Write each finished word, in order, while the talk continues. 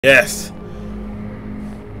Yes,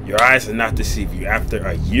 your eyes are not deceive you. After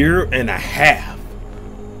a year and a half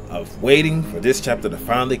of waiting for this chapter to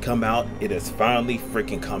finally come out, it has finally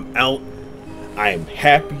freaking come out. I am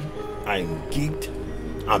happy. I am geeked.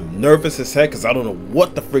 I'm nervous as heck because I don't know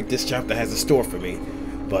what the frick this chapter has in store for me.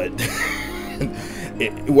 But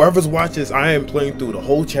whoever's watching this, I am playing through the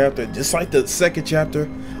whole chapter, just like the second chapter.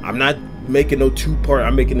 I'm not making no two-part.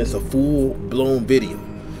 I'm making this a full-blown video.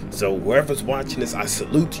 So whoever's watching this, I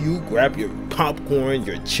salute you. Grab your popcorn,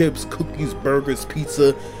 your chips, cookies, burgers,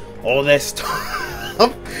 pizza, all that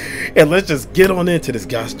stuff. And let's just get on into this,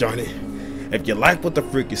 gosh darn it. If you like what the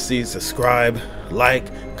freak you see, subscribe, like,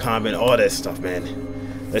 comment, all that stuff,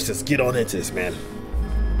 man. Let's just get on into this, man.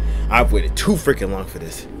 I've waited too freaking long for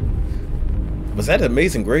this. Was that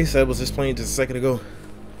Amazing Grace I was just playing just a second ago?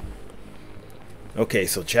 Okay,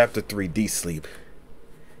 so chapter 3, Deep Sleep.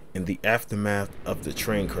 In the aftermath of the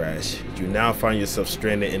train crash, you now find yourself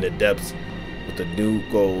stranded in the depths with a new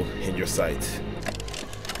goal in your sights.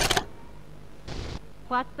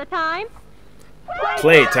 What's the time?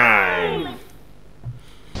 Playtime!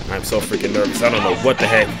 I'm so freaking nervous. I don't know what the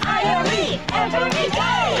heck.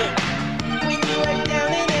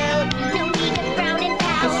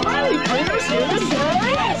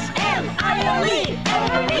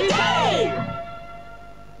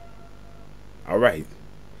 Alright.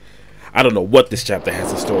 I don't know what this chapter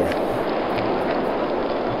has in store.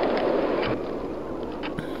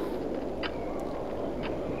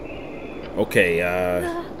 Okay,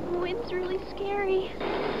 The wind's really scary.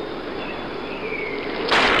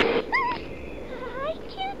 I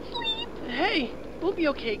can't sleep. Hey, we'll be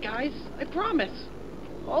okay, guys. I promise.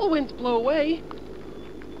 All winds blow away.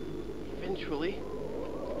 Eventually.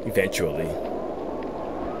 Eventually.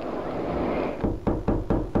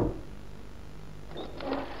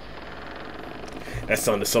 That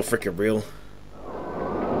sounded so freaking real.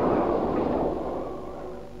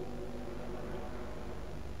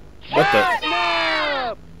 What the?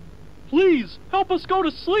 Catnap! Please, help us go to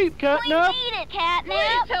sleep, Catnap! We need it, Catnap.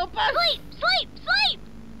 Please help us! Sleep, sleep, sleep.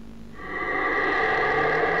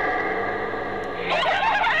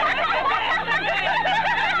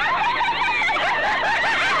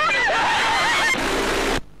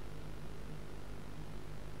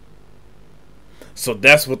 So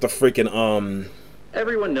that's what the freaking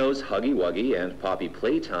Everyone knows Huggy Wuggy and Poppy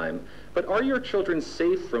Playtime, but are your children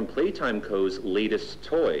safe from Playtime Co.'s latest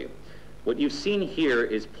toy? What you've seen here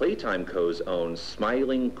is Playtime Co.'s own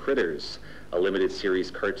Smiling Critters, a limited series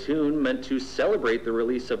cartoon meant to celebrate the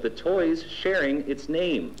release of the toys sharing its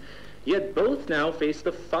name. Yet both now face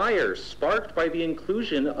the fire sparked by the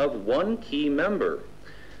inclusion of one key member.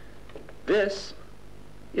 This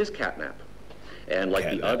is Catnap. And like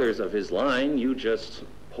the others of his line, you just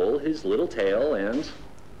pull his little tail and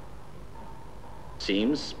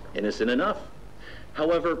seems innocent enough.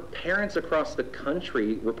 However, parents across the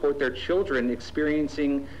country report their children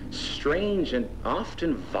experiencing strange and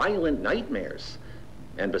often violent nightmares.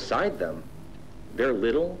 And beside them, their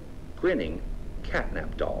little, grinning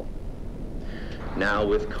Catnap doll. Now,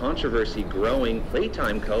 with controversy growing,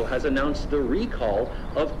 Playtime Co. has announced the recall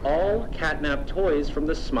of all Catnap toys from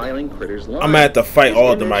the Smiling Critters line. I'm gonna have to fight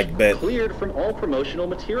all of them, I bet. Cleared from all promotional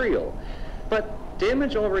material. But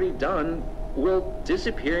damage already done, will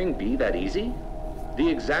disappearing be that easy? The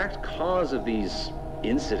exact cause of these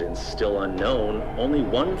incidents still unknown. Only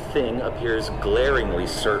one thing appears glaringly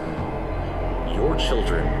certain. Your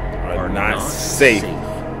children are not safe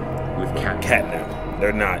with Catnap.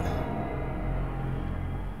 They're not.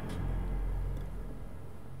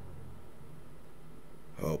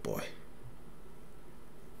 Oh boy.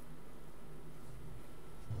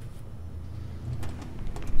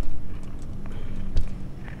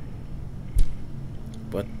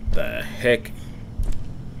 What the heck?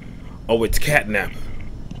 Oh, it's Catnap.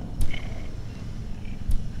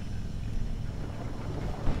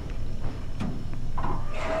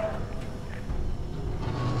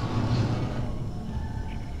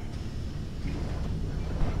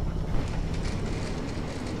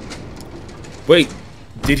 Wait.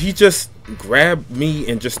 Did he just grab me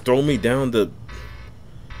and just throw me down the...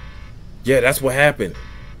 Yeah, that's what happened.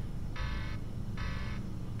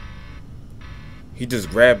 He just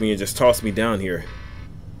grabbed me and just tossed me down here.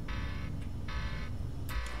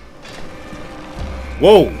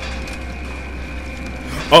 Whoa!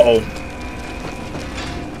 Uh-oh.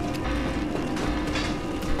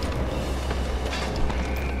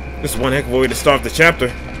 This is one heck of a way to start the chapter.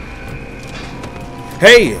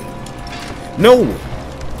 Hey! No!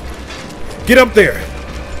 Get up there!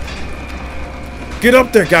 Get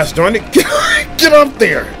up there, gosh darn it! Get up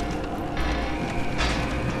there!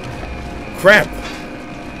 Crap!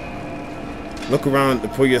 Look around to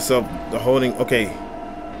pull yourself the holding. Okay.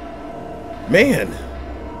 Man,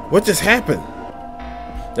 what just happened?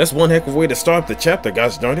 That's one heck of a way to start the chapter,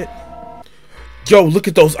 gosh darn it. Yo, look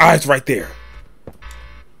at those eyes right there.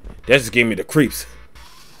 That just gave me the creeps.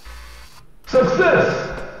 Success!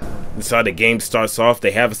 This is how the game starts off.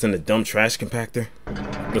 They have us in the dumb trash compactor.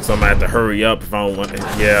 Looks like I'm gonna have to hurry up if I don't want.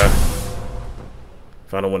 Yeah.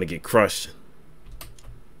 If I don't want to get crushed.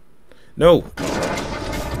 No.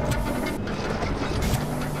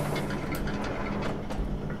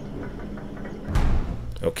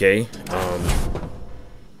 Okay.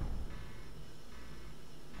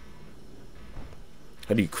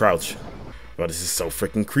 How do you crouch? Bro, this is so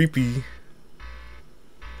freaking creepy.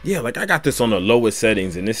 Yeah, like I got this on the lowest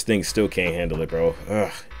settings and this thing still can't handle it, bro.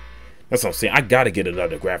 Ugh. That's what I'm saying. I gotta get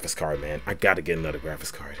another graphics card, man. I gotta get another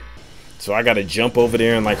graphics card. So I gotta jump over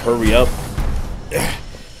there and like hurry up.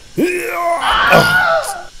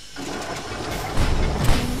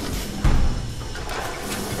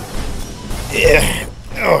 Yeah.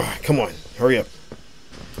 Oh, come on. Hurry up.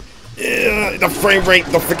 Yeah, the frame rate,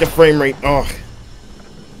 the freaking frame rate. Oh.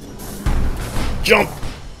 Jump.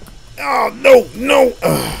 Oh, no, no.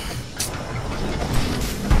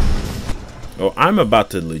 Oh, I'm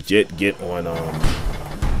about to legit get on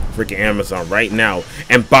freaking Amazon right now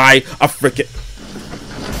and buy a freaking.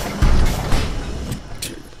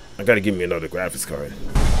 I gotta give me another graphics card.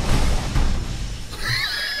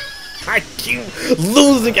 I keep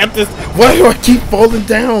losing at this. Why do I keep falling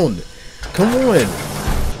down? Come on.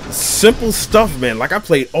 Simple stuff, man. Like I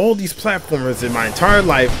played all these platformers in my entire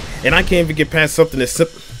life and I can't even get past something that's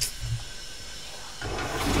simple.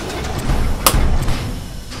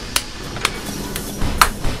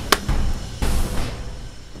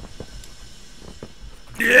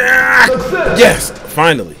 Yeah! Yes,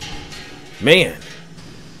 finally. Man.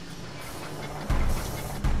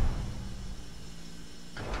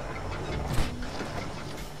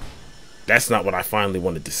 That's not what I finally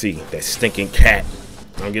wanted to see. That stinking cat.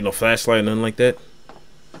 I don't get no flashlight or nothing like that.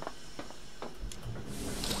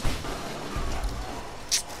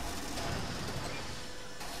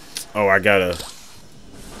 Oh, I gotta.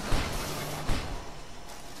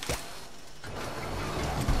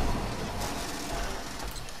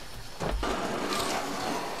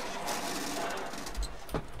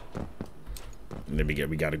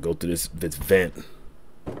 We gotta go through this vent.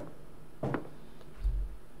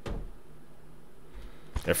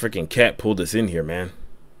 That freaking cat pulled us in here, man.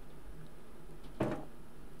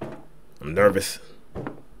 I'm nervous.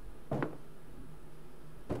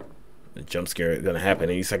 The jump scare is gonna happen,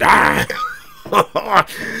 and he's like, ah!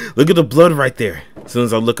 Look at the blood right there. As soon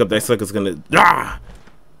as I look up, that sucker's gonna ah!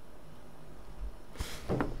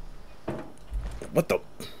 What the?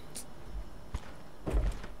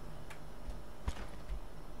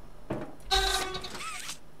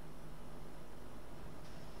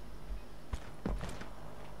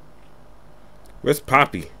 Where's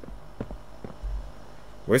Poppy?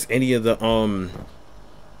 Where's any of the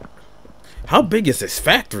how big is this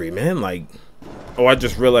factory, man? Like, oh, I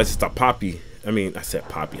just realized it's a Poppy. I mean, I said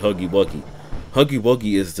Poppy. Huggy Wuggy. Huggy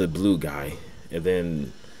Wuggy is the blue guy, and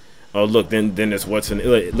then oh look, then there's what's in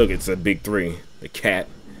look. It's a big three. The cat.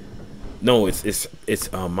 No, it's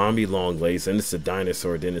Mommy Longlegs, and it's a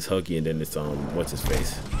dinosaur. Then it's Huggy, and then it's what's his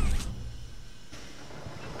face.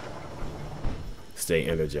 Stay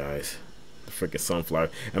energized. Freaking sunflower.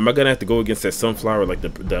 Am I gonna have to go against that sunflower like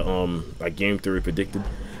the like game theory predicted?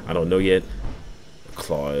 I don't know yet.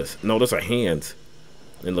 Claws. No, those are hands.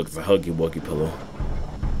 And look, it's a Huggy Wuggy pillow.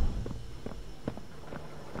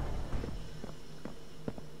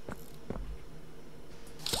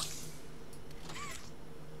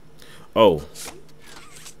 Oh.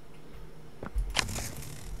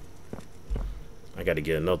 I gotta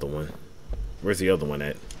get another one. Where's the other one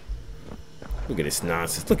at? Look at this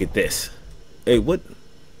nonsense. Look at this. Hey, what?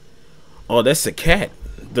 Oh, that's a cat.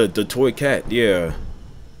 The toy cat. Yeah.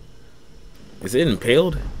 Is it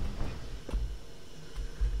impaled?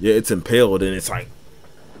 Yeah, it's impaled, and it's like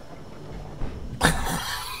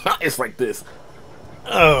it's like this.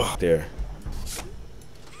 Oh, there.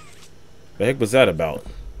 The heck was that about?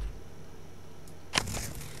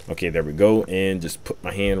 Okay, there we go, and just put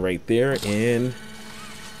my hand right there, and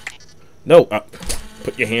no,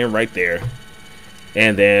 put your hand right there,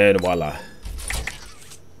 and then voila.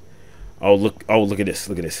 Oh look at this,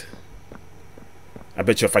 look at this. I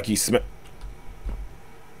bet you if I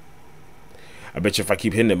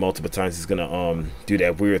keep hitting it multiple times, it's gonna do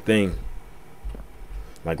that weird thing.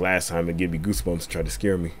 Like last time, it gave me goosebumps to try to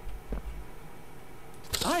scare me.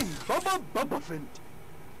 I'm Bubba Bubbaphant.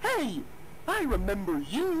 Hey, I remember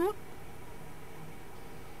you.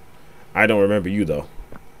 I don't remember you though.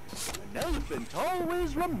 An elephant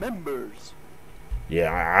always remembers.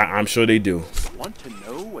 Yeah, I'm sure they do. Want to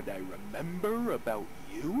know what I remember about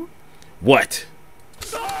you? What?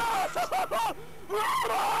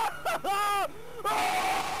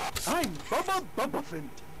 I'm Bubba Bubbaphant.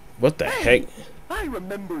 What the heck? I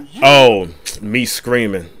remember you. Oh, me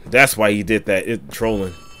screaming. That's why he did that. It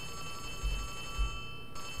trolling.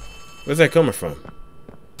 Where's that coming from?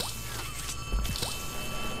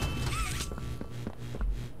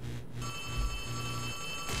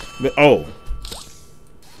 Oh.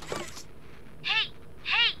 Hey,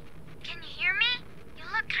 can you hear me? You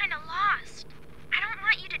look kind of lost. I don't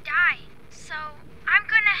want you to die, so I'm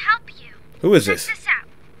gonna help you. Who is Check this? this out.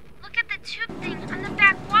 Look at the tube thing on the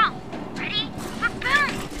back wall. Ready?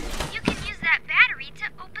 Boom! You can use that battery to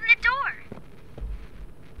open the door.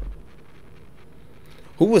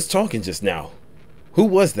 Who was talking just now? Who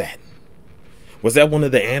was that? Was that one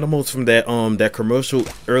of the animals from that that commercial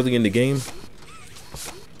early in the game?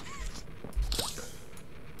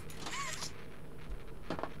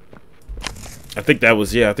 I think that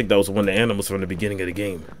was, yeah, I think that was one of the animals from the beginning of the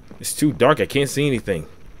game. It's too dark, I can't see anything.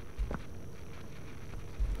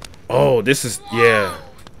 Oh, this is, yeah.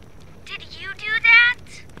 Did you do that?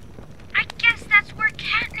 I guess that's where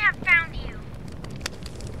Catnap found you.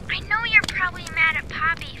 I know you're probably mad at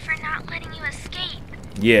Poppy for not letting you escape.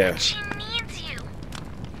 Yeah. But she needs you.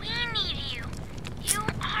 We need you. You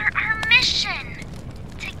are our mission.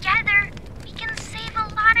 Together, we can save a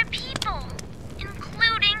lot of people,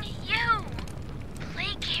 including you.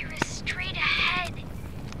 Plague is straight ahead.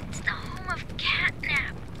 It's the home of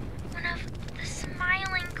Catnap, one of the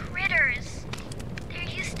smiling critters. There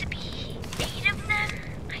used to be 8 of them,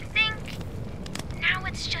 I think. Now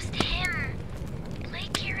it's just him.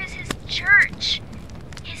 Plague is his church,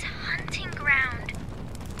 his hunting ground,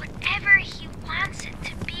 whatever he wants it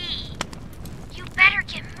to be. You better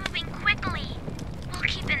get moving quickly. We'll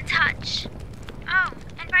keep in touch. Oh,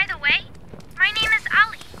 and by the way, my name is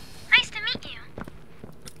Ali. Nice to meet you.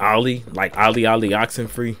 Ollie? Like Ali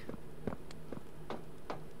Oxenfree?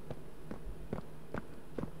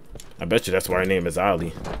 I bet you that's why her name is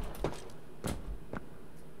Ollie.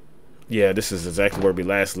 Yeah, this is exactly where we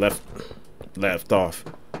last left off.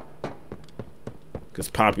 Because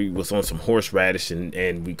Poppy was on some horseradish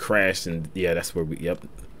and we crashed, and yeah, that's where we, yep,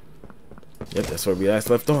 that's where we last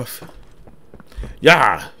left off.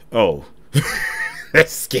 Yeah! Oh. That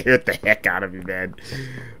scared the heck out of me, man.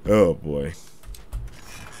 Oh, boy.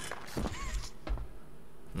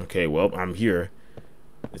 Okay, well, I'm here.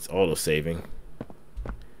 It's auto-saving.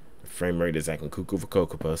 The frame rate is acting cuckoo for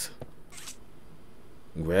Cocoa Puffs.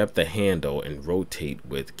 Grab the handle and rotate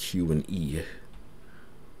with Q and E.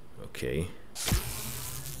 Okay.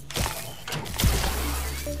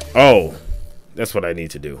 Oh, that's what I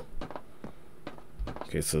need to do.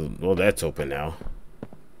 Okay, so, well, that's open now.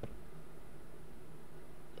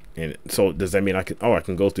 And so, does that mean I can, oh, I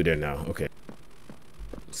can go through there now. Okay.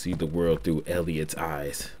 See the world through Elliot's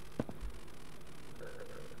eyes.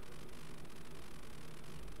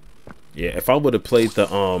 Yeah, if I would have played the,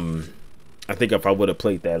 I think if I would have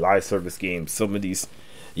played that live service game, some of these,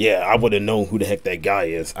 yeah, I would have known who the heck that guy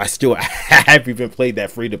is. I haven't even played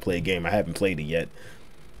that free-to-play game. I haven't played it yet.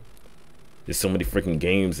 There's so many freaking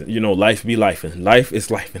games. You know, life be lifing. Life is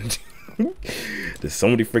lifing. There's so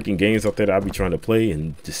many freaking games out there that I'll be trying to play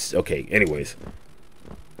and just, okay, anyways.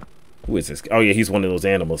 Who is this? Oh, yeah, he's one of those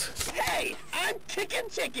animals. Hey, I'm Chicken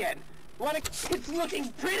Chicken. It's looking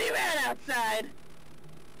pretty bad outside.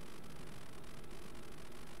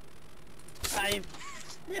 I've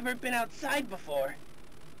never been outside before.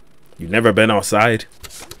 You've never been outside?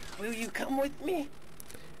 Will you come with me?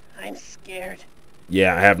 I'm scared.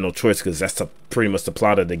 Yeah, I have no choice because that's pretty much the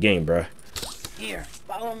plot of the game, bruh. Here,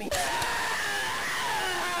 follow me.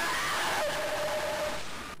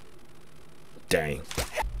 Dang.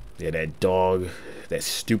 Yeah, that dog, that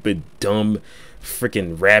stupid, dumb,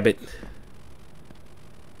 freaking rabbit.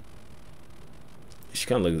 She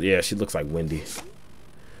kind of looks, yeah, she looks like Wendy.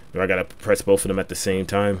 Do I gotta press both of them at the same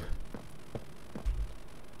time?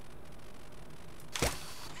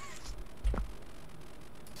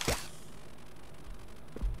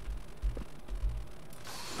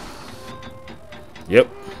 Yep.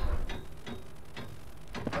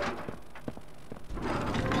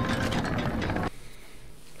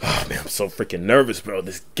 Oh man, I'm so freaking nervous, bro.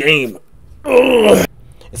 This game, ugh.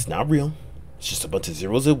 It's not real. It's just a bunch of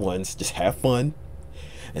zeros and ones. Just have fun.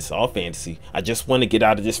 It's all fantasy. I just want to get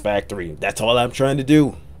out of this factory. That's all I'm trying to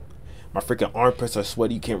do. My freaking armpits are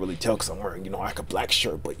sweaty. You can't really tell because I'm wearing, you know, like a black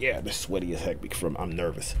shirt. But yeah, they're sweaty as heck because I'm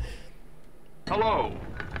nervous. Hello.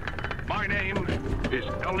 My name is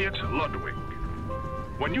Elliot Ludwig.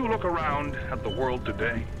 When you look around at the world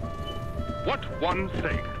today, what one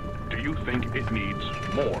thing do you think it needs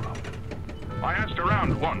more of? I asked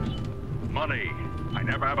around once. Money, I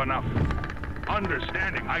never have enough.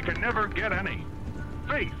 Understanding, I can never get any.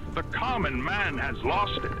 Faith, the common man has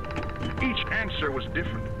lost it. Each answer was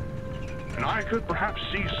different, and I could perhaps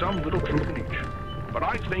see some little truth in each. But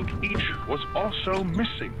I think each was also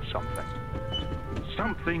missing something.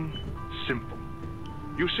 Something simple.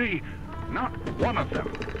 You see, not one of them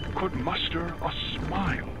could muster a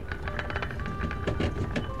smile.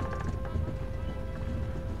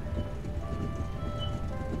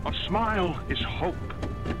 A smile is hope.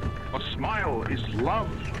 A smile is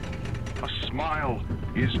love. A smile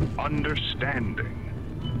is understanding.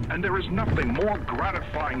 And there is nothing more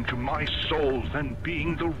gratifying to my soul than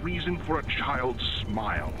being the reason for a child's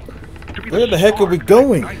smile. To be Where the heck are we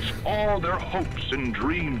going? That ignites all their hopes and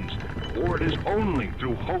dreams. For it is only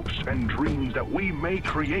through hopes and dreams that we may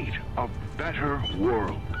create a better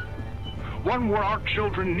world. One where our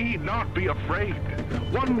children need not be afraid.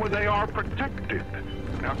 One where they are protected.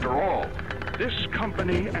 After all, this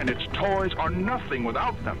company and its toys are nothing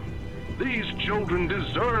without them. These children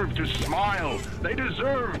deserve to smile, they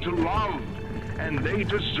deserve to love, and they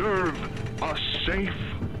deserve a safe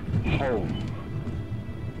home.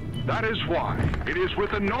 That is why it is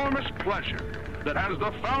with enormous pleasure that as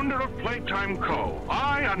the founder of Playtime Co.,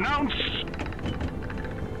 I announce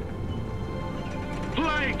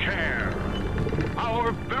Playcare,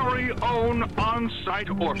 our very own on-site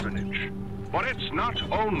orphanage. But it's not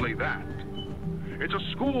only that. It's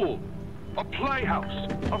a school, a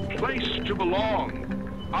playhouse, a place to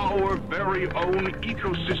belong. Our very own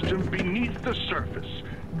ecosystem beneath the surface,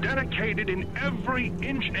 dedicated in every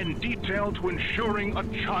inch and detail to ensuring a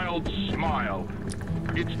child's smile.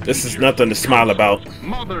 This is nothing to smile about.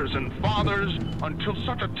 Mothers and fathers, until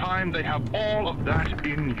such a time they have all of that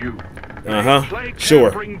in you. Uh-huh,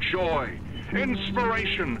 sure. Bring joy,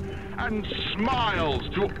 inspiration, and smiles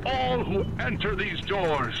to all who enter these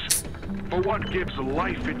doors. For what gives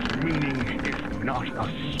life its meaning if not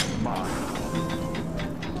a smile?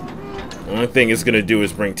 The only thing it's gonna do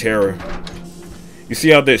is bring terror. You see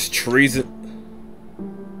how there's trees? There's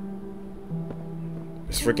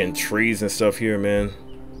freaking trees and stuff here, man.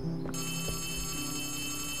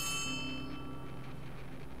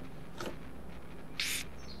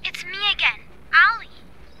 It's me again, Ollie.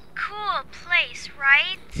 Cool place,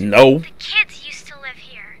 right? No. The kids used to live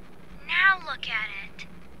here. Now look at it.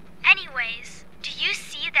 Anyways, do you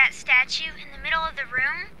see that statue in the middle of the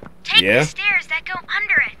room? Take the stairs that go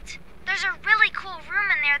under it. There's a really cool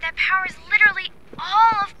room in there that powers literally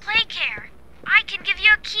all of Playcare. I can give you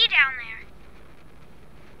a key down there.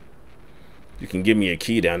 You can give me a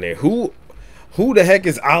key down there. Who the heck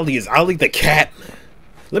is Ollie? Is Ollie the cat?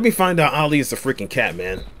 Let me find out Ollie is the freaking cat,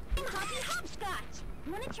 man. Hoppy hopscotch.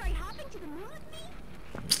 Wanna try hopping to the moon with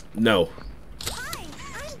me? No. Hi,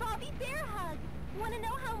 I'm Bobby Bearhug. Wanna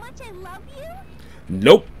know how much I love you?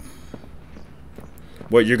 Nope.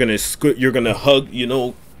 What, you're gonna hug, you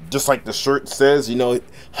know, just like the shirt says, you know,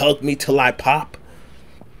 hug me till I pop?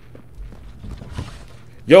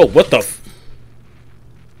 Yo, what the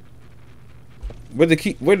where the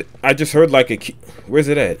key? I just heard like a key. Where's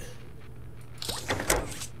it at?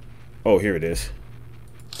 Oh, here it is.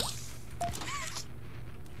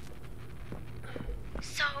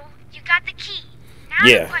 So, you got the key. Now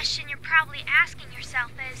the question you're probably asking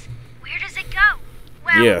yourself is, where does it go?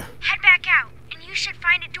 Well, head back out, and you should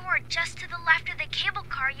find a door just to the left of the cable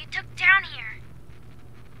car you took down here.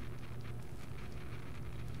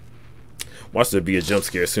 Watch there be a jump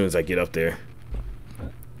scare as soon as I get up there.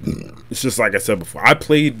 It's just like I said before. I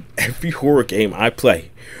played every horror game I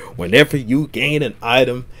play. Whenever you gain an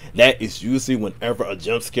item, that is usually whenever a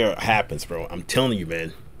jump scare happens, bro. I'm telling you,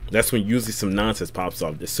 man. That's when usually some nonsense pops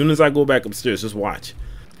off. As soon as I go back upstairs, just watch.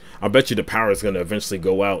 I bet you the power is going to eventually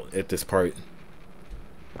go out at this part.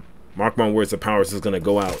 Mark my words, the power is going to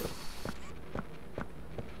go out.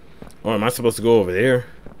 Oh, am I supposed to go over there?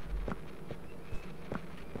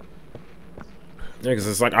 Yeah, because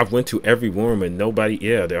it's like I've went to every room and nobody,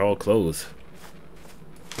 yeah, they're all closed.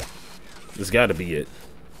 This gotta be it.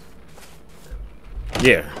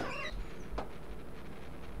 Yeah.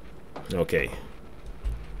 Okay.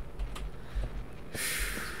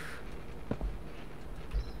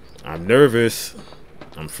 I'm nervous.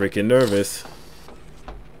 I'm freaking nervous.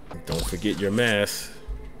 Don't forget your mask.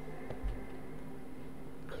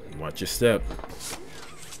 Watch your step.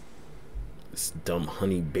 This dumb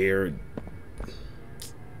honey bear.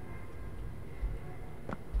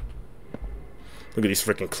 Look at these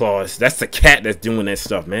freaking claws. That's the cat that's doing that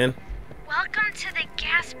stuff, man.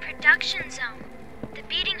 production zone, the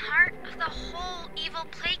beating heart of the whole evil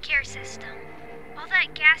play care system. All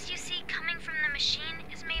that gas you see coming from the machine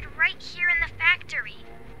is made right here in the factory.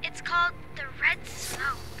 It's called the red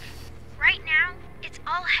smoke. Right now, it's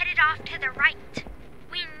all headed off to the right.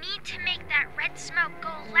 We need to make that red smoke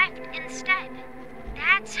go left instead.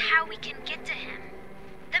 That's how we can get to him.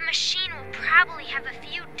 The machine will probably have a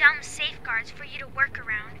few dumb safeguards for you to work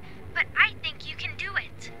around, but I think you can do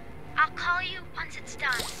it. I'll call you once it's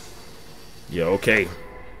done. Yeah, okay.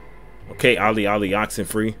 Okay, Ali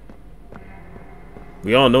Oxenfree.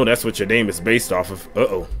 We all know that's what your name is based off of.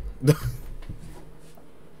 Uh-oh.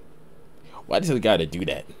 Why does it gotta do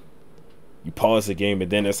that? You pause the game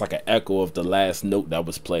and then it's like an echo of the last note that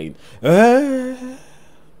was played.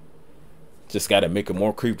 Just gotta make it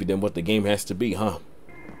more creepy than what the game has to be, huh?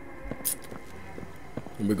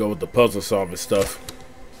 Here we go with the puzzle solving stuff.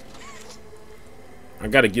 I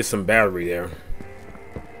gotta get some battery there.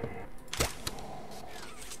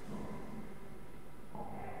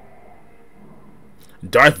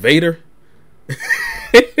 Darth Vader?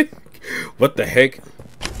 What the heck?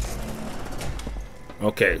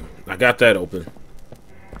 Okay, I got that open.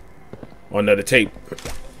 On another tape.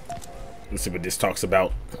 Let's see what this talks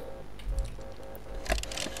about.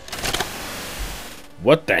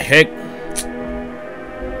 What the heck?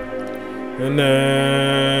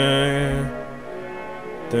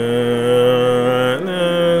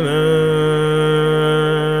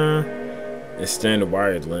 It's standard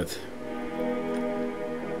wired length.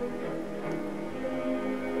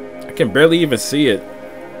 I can barely even see it.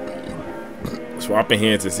 Swapping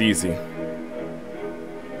hands is easy.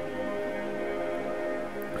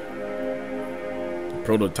 The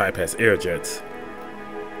prototype has air jets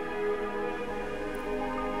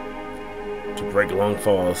to break long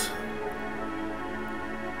falls.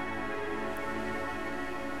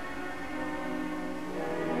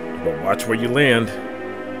 But watch where you land.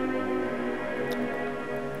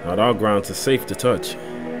 Not all grounds are safe to touch.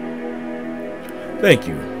 Thank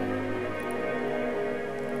you.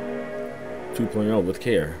 2.0 with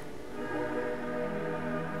care.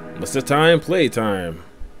 What's the time? Playtime.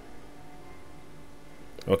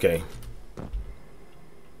 Okay.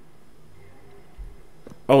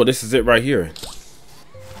 Oh, this is it right here.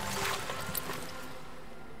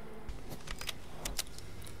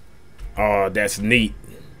 Oh, that's neat.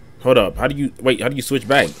 Hold up. How do you wait? How do you switch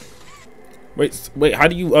back? Wait. How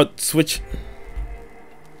do you switch?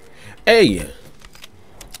 Hey.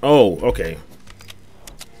 Oh, okay.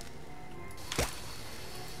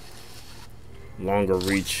 Longer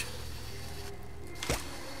reach.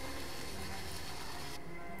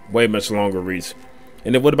 Way much longer reach.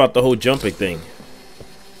 And then what about the whole jumping thing?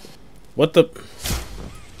 What the?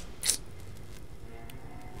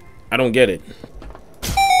 I don't get it.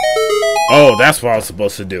 Oh, that's what I was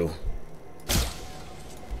supposed to do.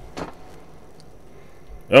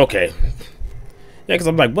 Okay. Yeah, because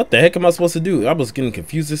I'm like, what the heck am I supposed to do? I was getting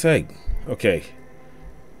confused as heck. Okay.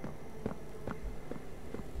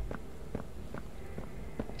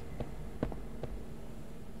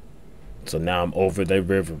 So now I'm over the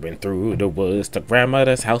river and through the woods to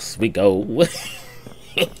grandmother's house we go.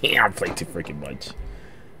 I play too freaking much.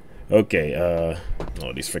 Okay, oh,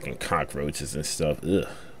 these freaking cockroaches and stuff. Ugh.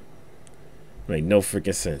 Make no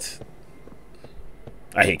freaking sense.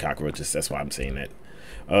 I hate cockroaches, that's why I'm saying that.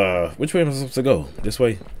 Which way am I supposed to go? This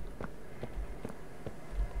way?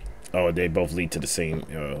 Oh, they both lead to the same,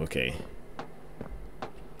 okay.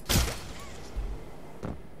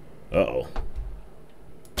 Uh-oh.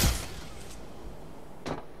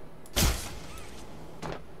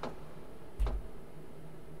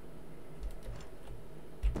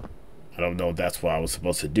 I don't know if that's what I was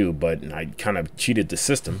supposed to do, but I kind of cheated the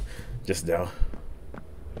system just now.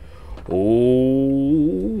 Oh,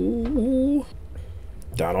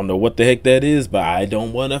 I don't know what the heck that is, but I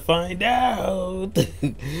don't want to find out.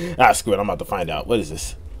 Ah, screw it, I'm about to find out. What is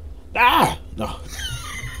this? Ah, no.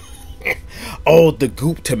 Oh, the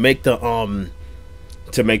goop to make the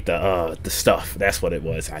stuff. That's what it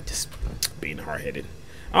was. I just being hard-headed.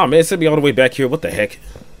 Oh man, it sent me all the way back here. What the heck?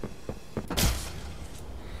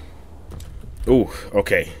 Ooh,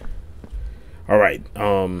 okay. All right.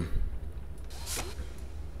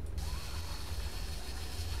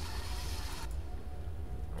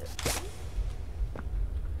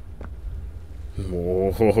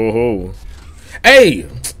 Whoa. Hey!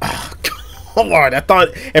 Oh, come on. I thought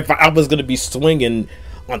if I was gonna be swinging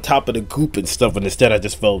on top of the goop and stuff, and instead I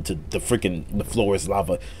just fell to the floor is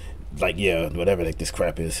lava. Like, yeah, whatever like this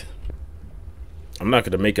crap is. I'm not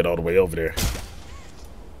gonna make it all the way over there.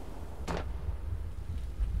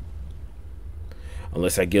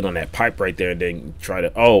 Unless I get on that pipe right there and then try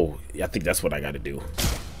to... Oh, I think that's what I got to do.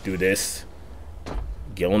 Do this.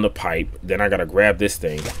 Get on the pipe. Then I got to grab this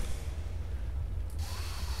thing.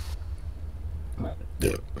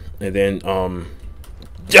 And then,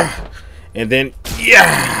 yeah. And then,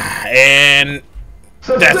 yeah. And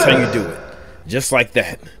that's how you do it. Just like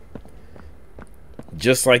that.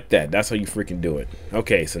 Just like that. That's how you freaking do it.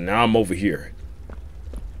 Okay, so now I'm over here.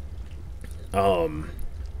 Okay.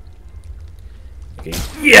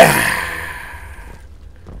 Yeah.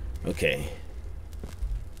 Okay.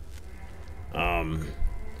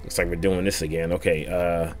 Looks like we're doing this again.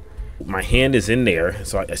 Okay. My hand is in there,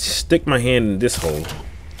 so I stick my hand in this hole.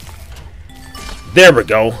 There we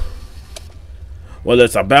go. Well,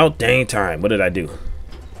 it's about dang time. What did I do?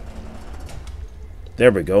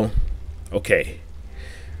 There we go. Okay.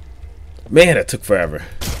 Man, that took forever.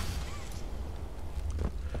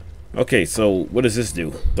 Okay, so what does this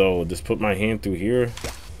do? So just put my hand through here.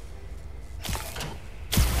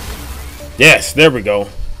 Yes, there we go.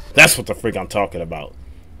 That's what the freak I'm talking about.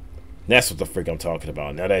 That's what the freak I'm talking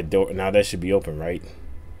about. Now that door, now that should be open, right?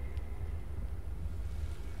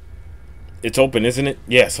 It's open, isn't it?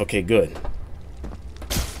 Yes, okay, good.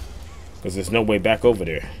 Because there's no way back over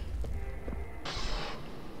there.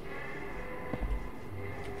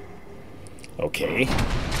 Okay.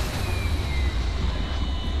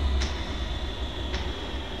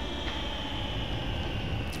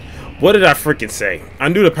 What did I freaking say? I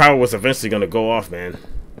knew the power was eventually going to go off, man.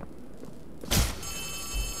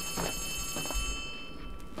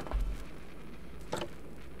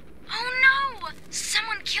 Oh no!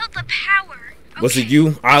 Someone killed the power. Was it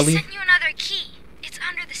you, I Ollie? sent you another key. It's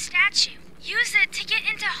under the statue. Use it to get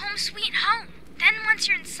into Home Sweet Home. Then once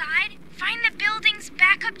you're inside, find the building's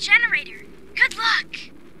backup generator. Good luck.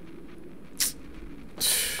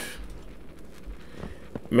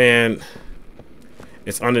 Man,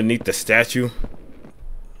 it's underneath the statue.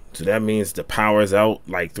 So that means the power's out,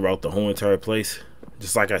 like, throughout the whole entire place.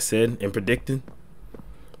 Just like I said and predicted.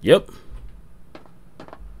 Yep.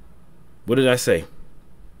 What did I say?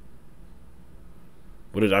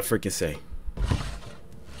 What did I freaking say?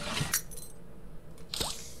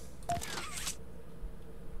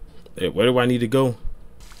 Hey, where do I need to go?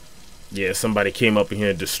 Yeah, somebody came up in here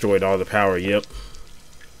and destroyed all the power. Yep.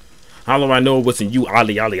 How do I know it wasn't you,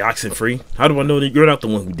 Ollie Oxenfree? How do I know that you're not the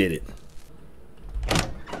one who did it?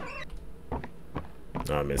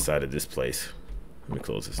 Oh, I'm inside of this place. Let me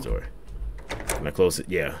close this door. Can I close it?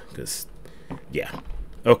 Yeah, because... Yeah.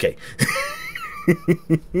 Okay.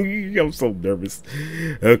 I'm so nervous.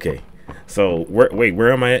 Okay. So, wait,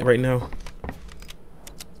 where am I at right now?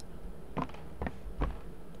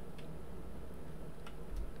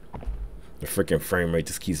 The freaking frame rate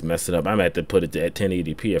just keeps messing up. I'm gonna have to put it at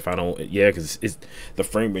 1080p if I don't. Yeah, because it's the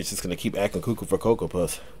frame rate's just gonna keep acting cuckoo for Cocoa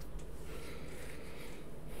Puffs.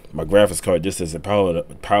 My graphics card just isn't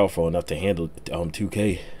powerful enough to handle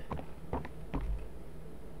 2K.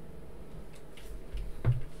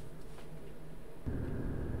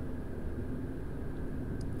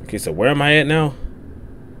 Okay, so where am I at now?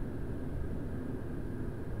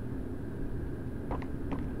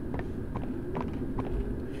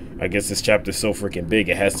 I guess this chapter's so freaking big,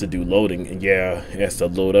 it has to do loading. And yeah, it has to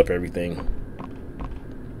load up everything.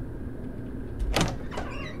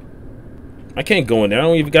 I can't go in there. I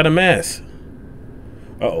don't even got a mask.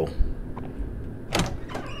 Uh-oh.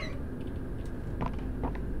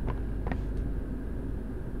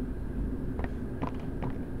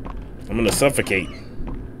 I'm gonna suffocate.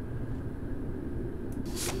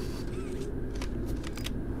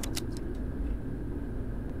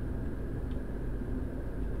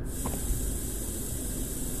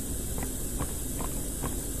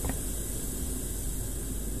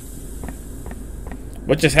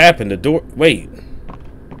 What just happened? The door... Wait.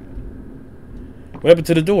 What happened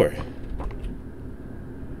to the door?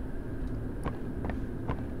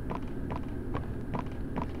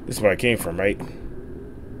 This is where I came from, right?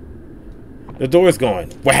 The door is gone.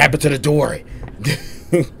 What happened to the door?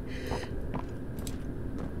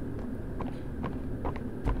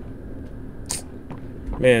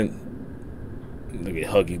 Man. Look at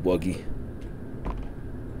Huggy Wuggy.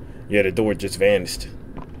 Yeah, the door just vanished.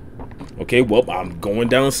 Okay, well, I'm going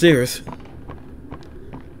downstairs.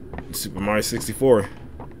 Super Mario 64.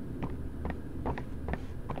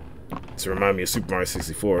 This reminds me of Super Mario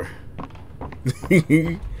 64.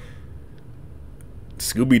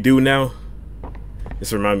 Scooby-Doo now?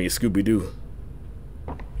 This reminds me of Scooby-Doo.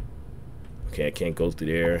 Okay, I can't go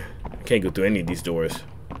through there. I can't go through any of these doors.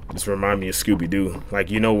 This reminds me of Scooby-Doo.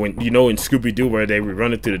 Like, in Scooby-Doo where they were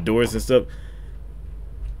running through the doors and stuff.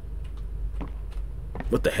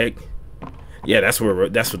 What the heck? Yeah, that's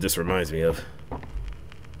what this reminds me of.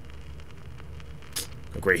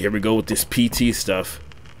 Great, here we go with this PT stuff.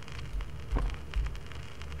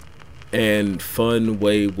 And fun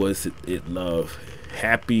way was it love.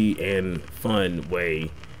 Happy and fun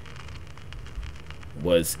way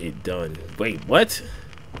was it done. Wait, what?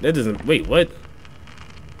 That doesn't, wait, what?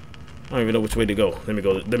 I don't even know which way to go. Let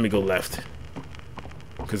me go left.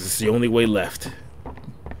 Because it's the only way left.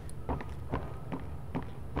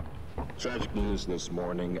 Tragic news this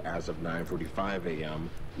morning. As of 9:45 a.m.,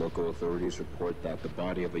 local authorities report that the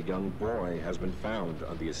body of a young boy has been found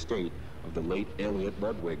on the estate of the late Elliot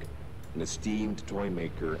Ludwig, an esteemed toy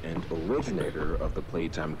maker and originator of the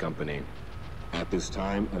Playtime company. At this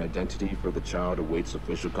time, an identity for the child awaits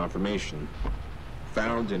official confirmation.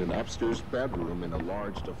 Found in an upstairs bedroom in a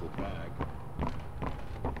large duffel bag.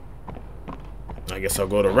 I guess I'll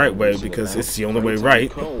go the right way because it's the only way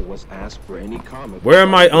right. Was asked for any comment. Where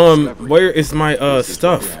am I? Where is my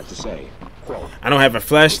stuff? I don't have a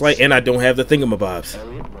flashlight and I don't have the thingamabobs.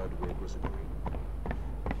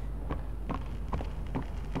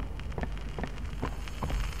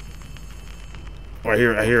 I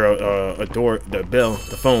hear a door, the bell,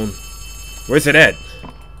 the phone. Where's it at?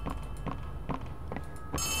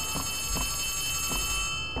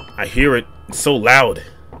 I hear it. It's so loud.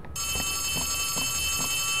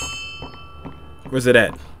 Where's it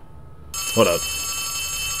at? Hold up.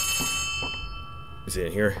 Is it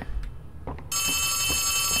in here?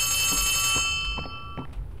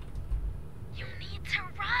 You need to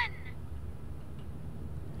run.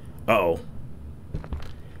 Uh-oh.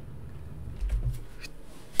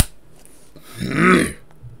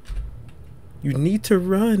 You need to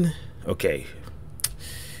run. Okay.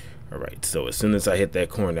 Alright, so as soon as I hit that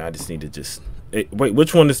corner, I just need to just... wait,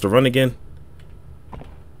 which one is to run again?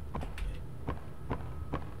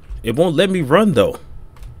 It won't let me run, though.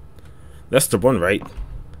 That's the one, right?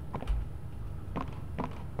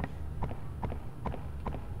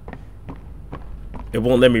 It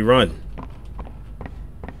won't let me run.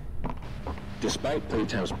 Despite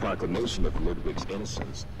Playtime's proclamation of Ludwig's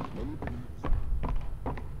innocence,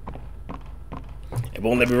 it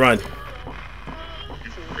won't let me run.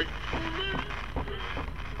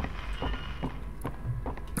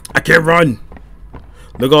 I can't run.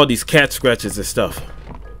 Look at all these cat scratches and stuff.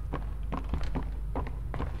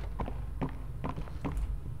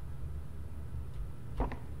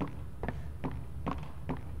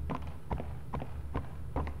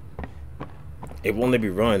 It won't let me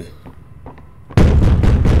run.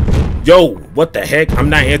 Yo, what the heck? I'm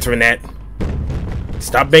not answering that.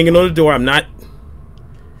 Stop banging on the door. I'm not.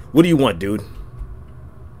 What do you want, dude?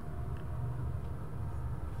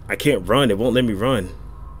 I can't run. It won't let me run.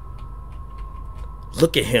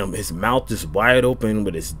 Look at him. His mouth is wide open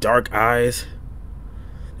with his dark eyes.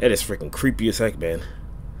 That is freaking creepy as heck, man.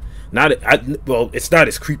 Well, it's not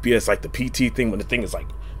as creepy as like the PT thing when the thing is like...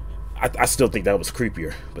 I still think that was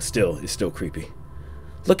creepier, but still, it's still creepy.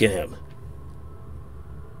 Look at him.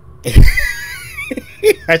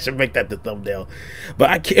 I should make that the thumbnail, but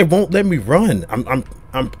I can't. It won't let me run. Am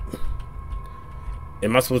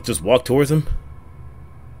I supposed to just walk towards him?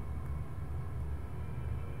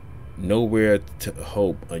 Nowhere to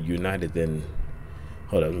hope. United then.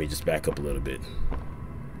 Hold on, let me just back up a little bit.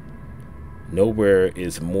 Nowhere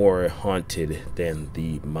is more haunted than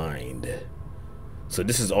the mind. So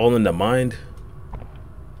this is all in the mind?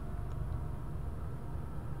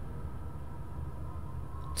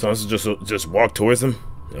 So I should just walk towards him?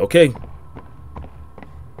 Okay.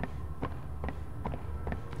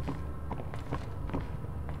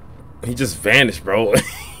 He just vanished, bro.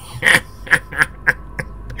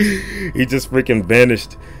 He just freaking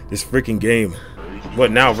vanished. This freaking game.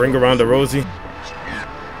 What now? Ring around the rosy?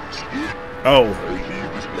 Oh.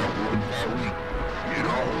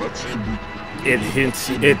 It hints,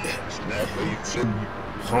 it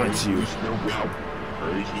haunts you.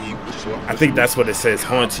 I think that's what it says,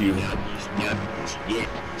 haunt you.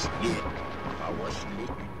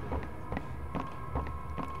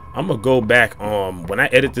 I'm gonna go back, when I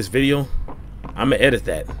edit this video, I'm gonna edit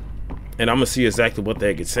that. And I'm gonna see exactly what the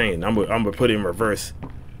heck it's saying. I'm gonna put it in reverse.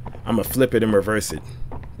 I'm gonna flip it and reverse it.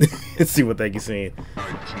 And see what the heck it's saying.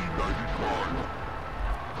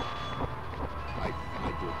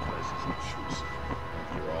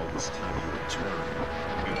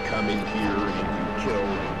 Coming here and you kill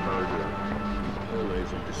and murder. You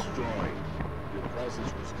pillage and destroy. Your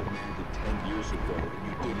presence was demanded 10 years ago and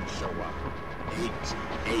you didn't show up.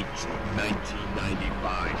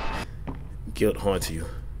 8/8/1995. Guilt haunts you.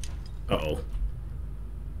 Uh-oh.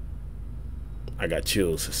 I got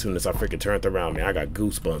chills as soon as I freaking turned around, man. I got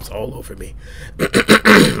goosebumps all over me.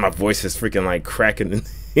 My voice is freaking like cracking.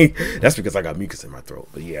 That's because I got mucus in my throat.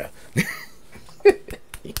 But yeah.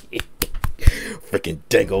 Freaking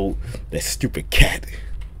Dago, that stupid cat.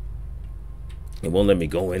 It won't let me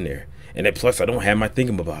go in there. And then plus I don't have my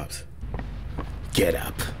thingamabobs. Get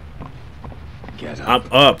up. Get up.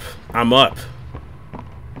 I'm up. I'm up.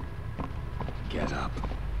 Get up.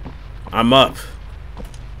 I'm up.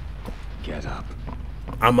 Get up.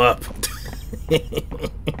 I'm up.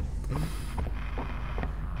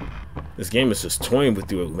 This game is just toying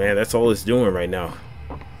with you, man. That's all it's doing right now.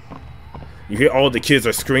 You hear all the kids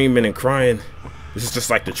are screaming and crying. This is just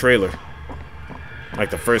like the trailer.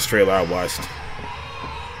 Like the first trailer I watched.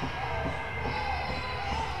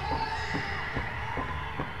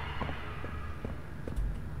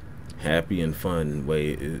 Happy and fun way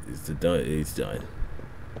is the done. It's done.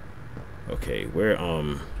 Okay, where's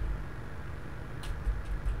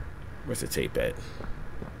the tape at?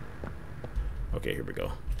 Okay, here we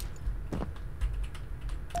go.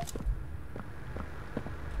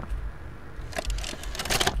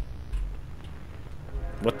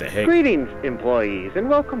 What the heck? Greetings, employees, and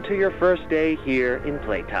welcome to your first day here in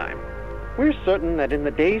Playtime. We're certain that in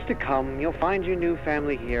the days to come, you'll find your new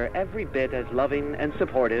family here every bit as loving and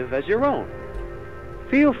supportive as your own.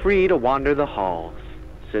 Feel free to wander the halls,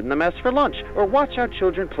 sit in the mess for lunch, or watch our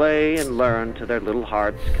children play and learn to their little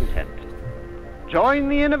hearts' content. Join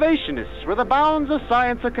the innovationists where the bounds of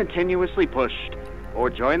science are continuously pushed, or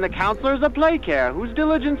join the counselors of Playcare whose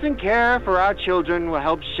diligence and care for our children will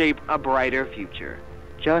help shape a brighter future.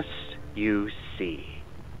 Just you see.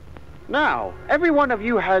 Now, every one of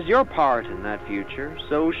you has your part in that future,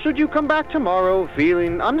 so should you come back tomorrow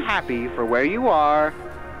feeling unhappy for where you are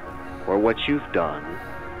or what you've done,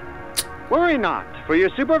 worry not, for your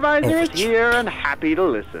supervisor is here and happy to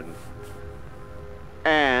listen.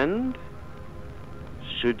 And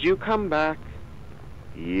should you come back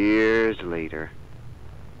years later,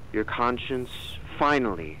 your conscience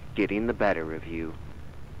finally getting the better of you,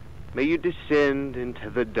 may you descend into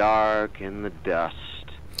the dark and the dust,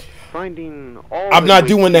 finding all I'm not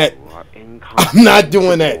doing that. I'm not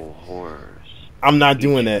doing that. Horrors. I'm not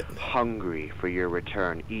doing that. Hungry for your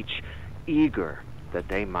return, each eager that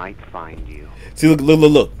they might find you. See,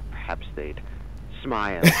 look. Perhaps they'd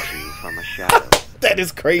smile at you from a shadow. That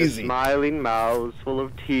is crazy. Their smiling mouths full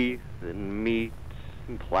of teeth and meat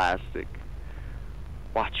and plastic,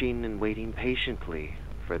 watching and waiting patiently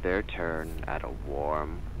for their turn at a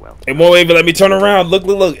warm welcome. It won't even let me turn around.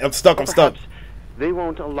 Look. I'm stuck. They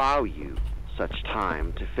won't allow you such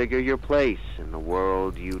time to figure your place in the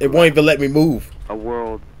world you. It won't even let me move. A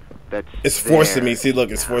world that's. It's forcing me. See,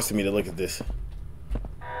 look, it's forcing me to look at this.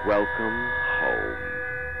 Welcome home.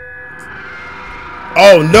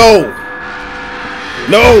 Oh no!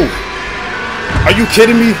 No! Are you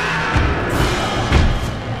kidding me?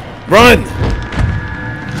 Run!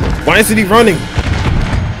 Why isn't he running?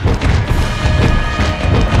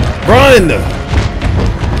 Run!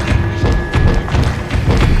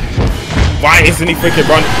 Why isn't he freaking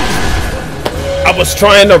running? I was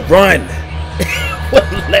trying to run.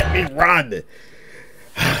 Wouldn't let me run.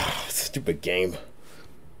 Stupid game.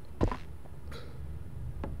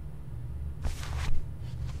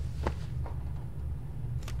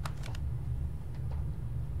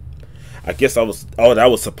 I guess I was. Oh, that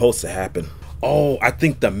was supposed to happen. Oh, I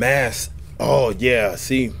think the mask. Oh yeah.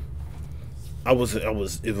 See, it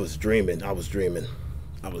was dreaming. I was dreaming.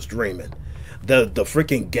 The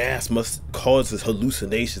freaking gas must cause his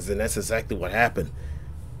hallucinations, and that's exactly what happened.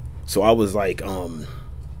 So I was like,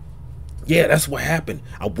 yeah, that's what happened.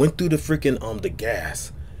 I went through the freaking the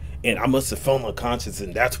gas, and I must have felt unconscious,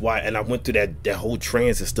 and that's why. And I went through that whole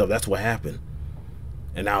trance and stuff. That's what happened.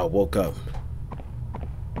 And now I woke up.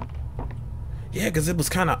 Yeah, because it was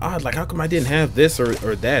kind of odd. Like, how come I didn't have this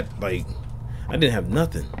or that? Like, I didn't have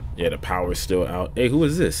nothing. Yeah, the power's still out. Hey, who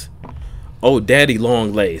is this? Oh, Daddy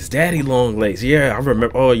Long Legs. Daddy Long Legs. Yeah, I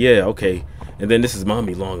remember. Oh, yeah, okay. And then this is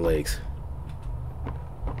Mommy Long Legs.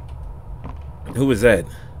 Who is that?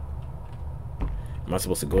 Am I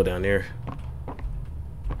supposed to go down there?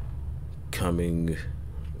 Coming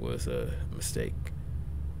was a mistake.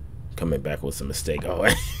 Coming back was a mistake. Oh,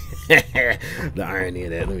 the irony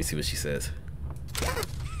of that. Let me see what she says.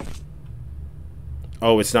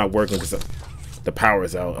 Oh, it's not working because the power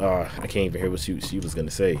is out. I can't even hear what she was gonna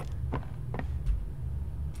say.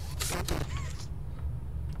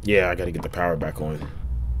 Yeah, I gotta get the power back on.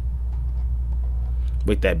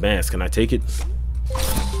 Wait, that mask, can I take it?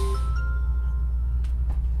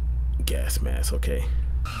 Gas mask, okay.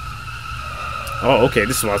 Oh, okay,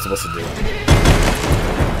 this is what I'm supposed to do.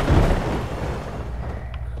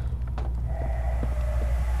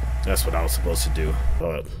 That's what I was supposed to do.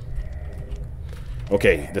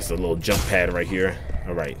 Okay, there's a little jump pad right here.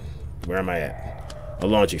 Alright, where am I at? A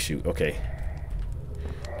launching chute, okay.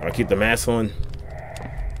 I'll keep the mask on.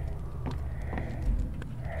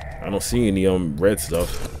 I don't see any red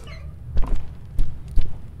stuff.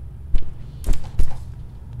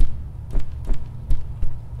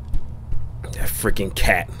 That freaking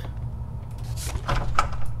cat.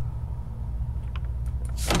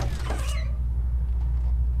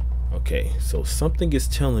 Okay, so something is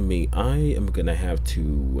telling me I am gonna have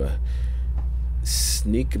to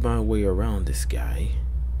sneak my way around this guy.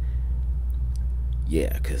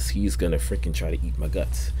 Yeah, because he's gonna freaking try to eat my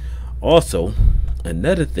guts. Also,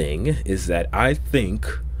 another thing is that I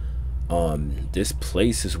think this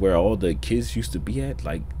place is where all the kids used to be at,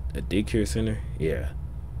 like a daycare center. Yeah,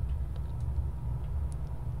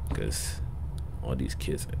 because all these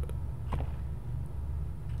kids.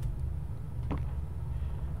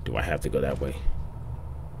 Do I have to go that way?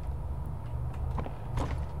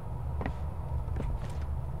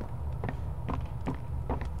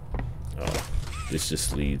 Oh, this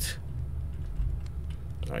just leads.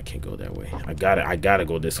 I can't go that way. I gotta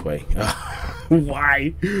go this way. Why?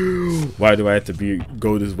 Why do I have to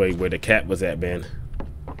go this way where the cat was at, man?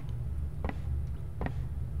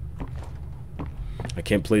 I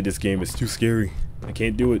can't play this game. It's too scary. I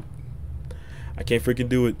can't do it. I can't freaking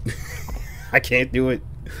do it. I can't do it.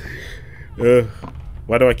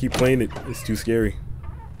 Why do I keep playing it? It's too scary.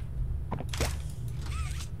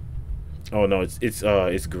 Oh no,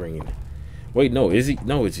 it's green. Wait, no, is he?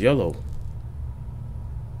 No, it's yellow.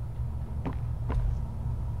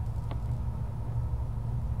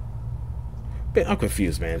 Man, I'm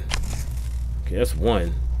confused, man. Okay, that's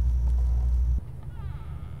one.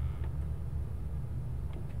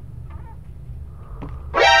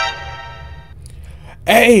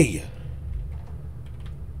 Hey!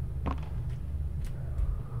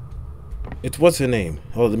 It's what's her name?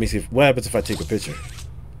 Oh, let me see. What happens if I take a picture?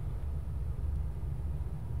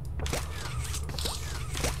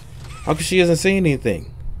 How come she isn't saying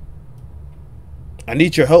anything? I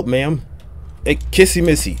need your help, ma'am. Hey, kissy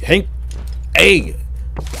missy. Hank. Hey!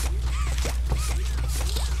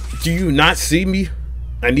 Do you not see me?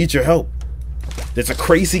 I need your help. There's a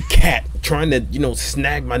crazy cat trying to, you know,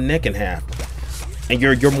 snag my neck in half. And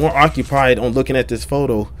you're more occupied on looking at this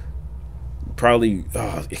photo. Probably,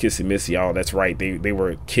 kissy missy. Oh, that's right. They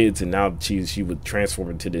were kids, and now she would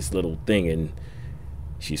transform into this little thing, and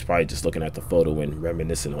she's probably just looking at the photo and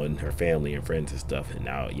reminiscing on her family and friends and stuff. And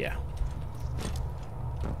now, yeah.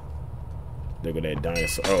 Look at that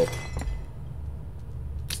dinosaur. Oh.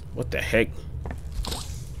 What the heck?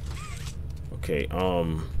 Okay,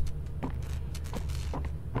 can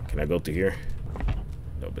I go through here?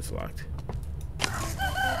 Nope, it's locked.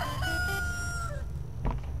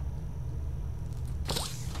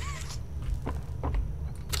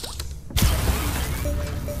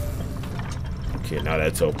 Okay, now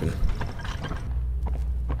that's open.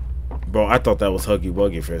 Bro, I thought that was Huggy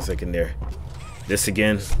Wuggy for a second there. This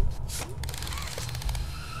again.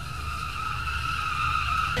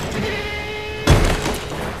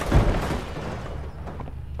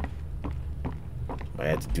 I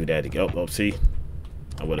had to do that again. Oh, see?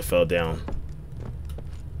 I would have fell down.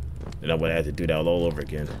 And I would have had to do that all over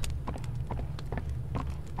again.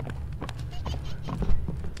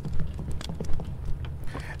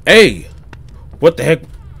 Hey! What the heck?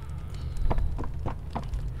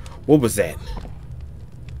 What was that?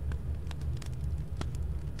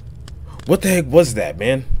 What the heck was that,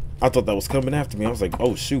 man? I thought that was coming after me. I was like,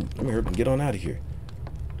 oh shoot, let me hurry and get on out of here.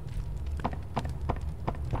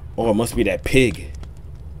 Oh, it must be that pig.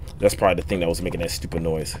 That's probably the thing that was making that stupid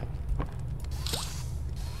noise.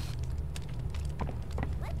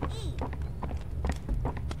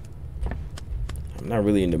 I'm not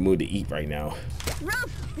really in the mood to eat right now.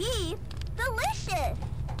 Roast beef? Delicious!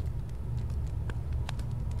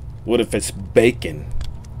 What if it's bacon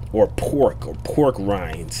or pork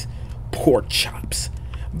rinds, pork chops,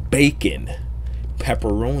 bacon,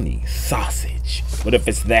 pepperoni, sausage? What if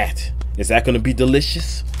it's that? Is that going to be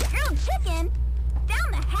delicious? Grilled chicken?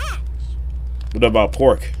 Down the hatch! What about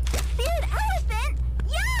pork? Speared elephant?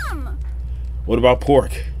 Yum! What about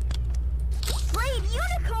pork? Blade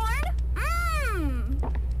unicorn?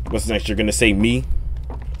 Mmm! What's next? You're going to say me?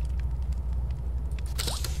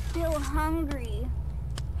 Still hungry.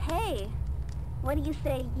 Hey, what do you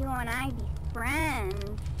say you and I be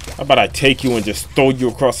friends? How about I take you and just throw you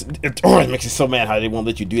across? Oh, it makes me so mad how they won't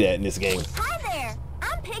let you do that in this game. Hi there,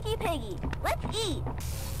 I'm Piggy Piggy. Let's eat.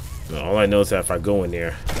 All I know is that if I go in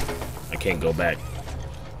there, I can't go back.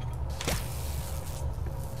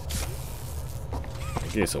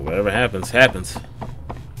 Okay, so whatever happens, happens.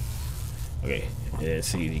 Okay, let's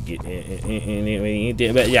see you get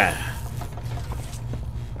in, but yeah.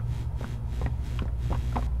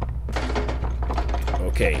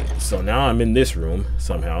 Okay, so now I'm in this room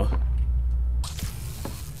somehow.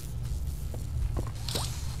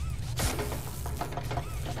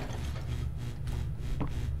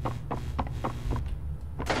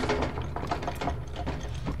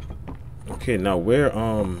 Okay, now where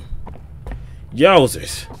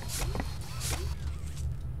yowzers.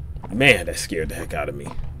 Man, that scared the heck out of me.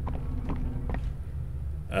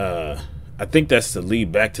 I think that's the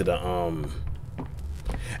lead back to the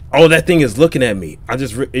oh, that thing is looking at me.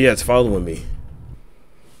 Yeah, it's following me.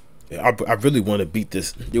 Yeah, I really want to beat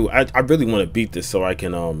this. Dude, I really want to beat this so I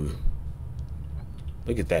can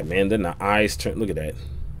look at that, man. Then the eyes turn, look at that.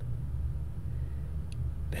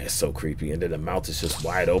 That's so creepy. And then the mouth is just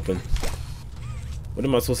wide open. What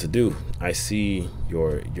am I supposed to do? I see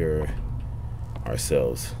your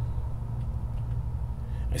ourselves.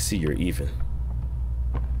 I see you're even.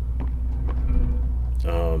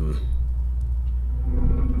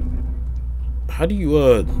 How do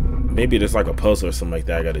you maybe there's like a puzzle or something like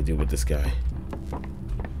that I gotta do with this guy.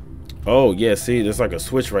 Oh yeah, see, there's like a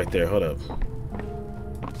switch right there. Hold up.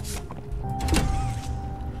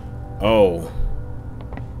 Oh.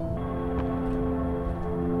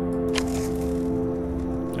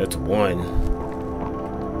 That's one.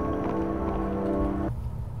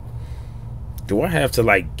 Do I have to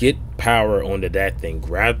like get power onto that thing,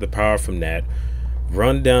 grab the power from that,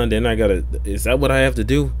 run down, then I gotta, is that what I have to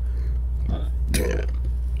do?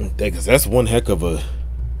 Because that's one heck of a,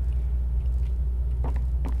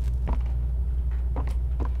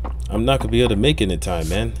 I'm not gonna be able to make it in time,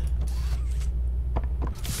 man.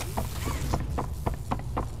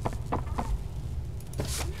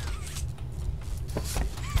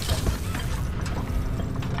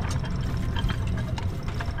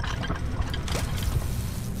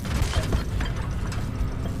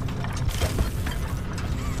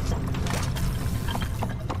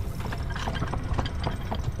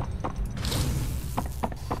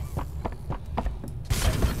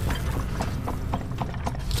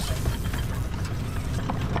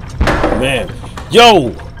 Man,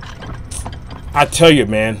 yo, I tell you,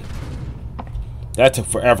 man, that took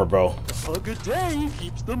forever, bro. A hug a day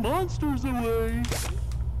keeps the monsters away.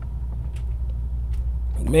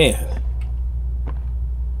 Man,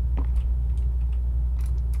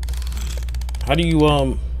 how do you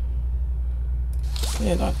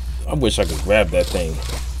man, I wish I could grab that thing.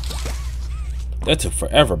 That took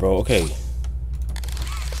forever, bro. Okay.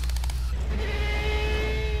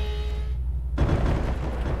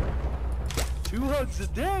 Hugs a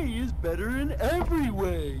day is better in every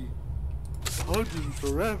way. Hugging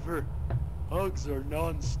forever. Hugs are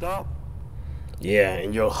non-stop. Yeah,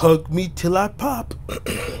 and you'll hug me till I pop.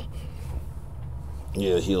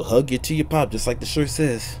 Yeah, he'll hug you till you pop, just like the shirt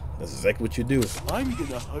says. That's exactly what you do. I'm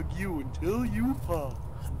gonna hug you until you pop.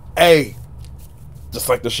 Hey, just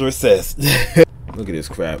like the shirt says. Look at this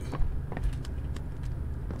crap.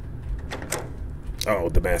 Oh,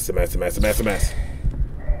 the mask.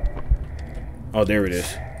 Oh, there it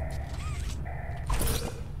is.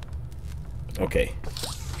 Okay.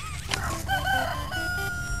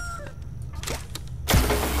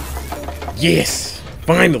 Yes!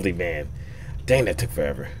 Finally, man. Dang, that took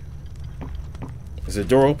forever. Is the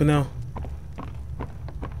door open now?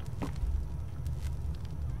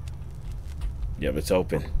 Yep, it's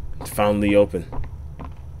open. It's finally open.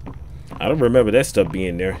 I don't remember that stuff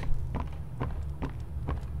being there.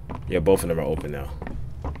 Yeah, both of them are open now.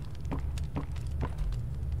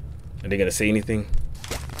 Are they gonna say anything?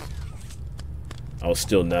 Oh,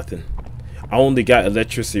 still nothing. I only got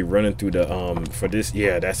electricity running through the for this.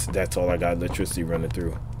 Yeah, that's all I got, electricity running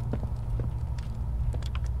through.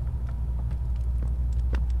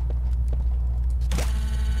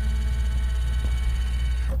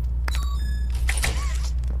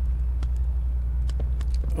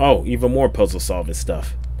 Oh, even more puzzle solving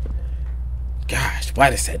stuff. Gosh, why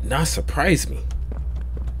does that not surprise me?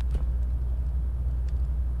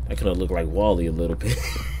 That kind of look like Wally a little bit.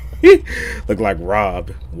 Look like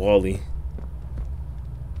Rob, Wally.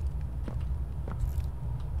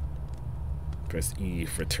 Press E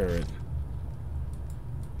for turn.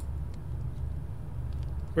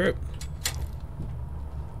 Where?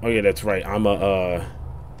 Oh yeah, that's right. I'm a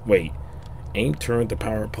wait. Aim, turn the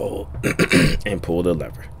power pole, and pull the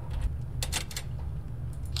lever.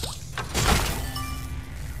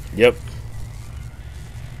 Yep.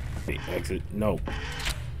 Wait, exit. No.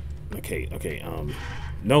 Okay,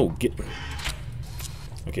 no, get.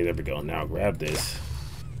 Okay, there we go. Now grab this.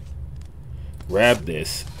 Grab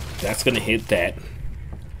this. That's gonna hit that.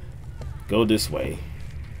 Go this way.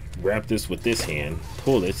 Grab this with this hand.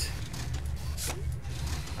 Pull it.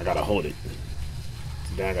 I gotta hold it.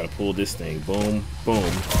 So then I gotta pull this thing. Boom, boom.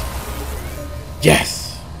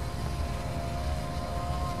 Yes!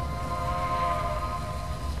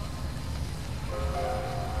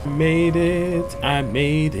 Made it. I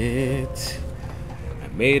made it. I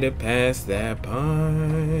made it past that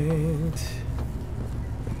point.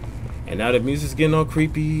 And now the music's getting all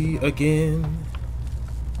creepy again.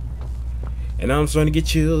 And I'm starting to get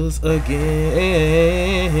chills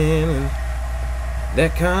again.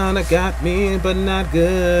 That kinda got me, but not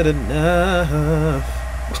good enough.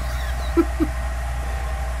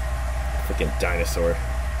 Freaking dinosaur.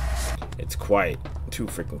 It's quiet. Too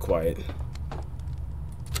freaking quiet.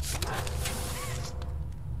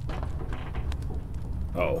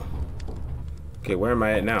 Oh. Okay, where am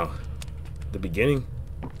I at now? The beginning?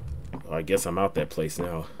 Oh, I guess I'm out that place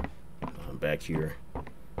now. I'm back here.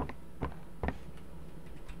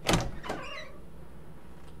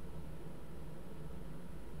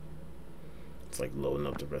 It's like loading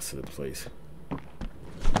up the rest of the place.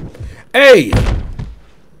 Hey! No!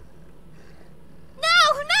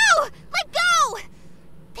 No! Let go!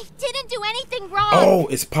 They didn't do anything wrong! Oh,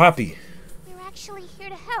 it's Poppy. We're actually here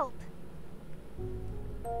to help.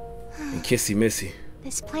 And Kissy Missy.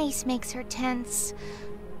 This place makes her tense.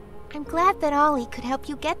 I'm glad that Ollie could help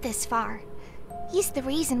you get this far. He's the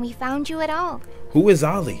reason we found you at all. Who is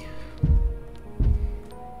Ollie?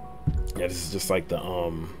 Yeah, this is just like the,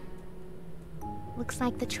 Looks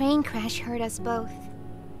like the train crash hurt us both.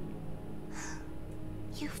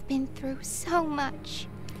 You've been through so much.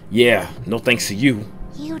 Yeah, no thanks to you.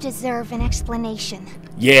 You deserve an explanation.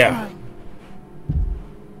 Yeah.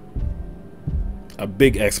 A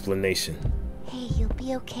big explanation. Hey, you'll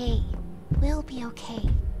be okay. We'll be okay.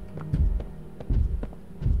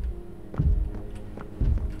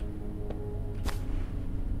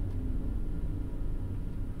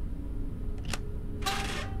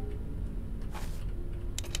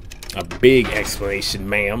 A big explanation,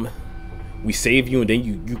 ma'am. We save you and then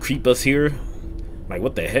you creep us here? Like,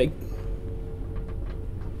 what the heck?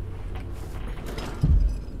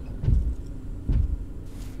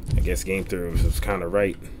 I guess Game Theory was kind of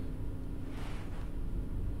right.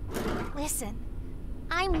 Listen,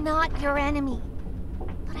 I'm not your enemy,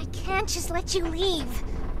 but I can't just let you leave.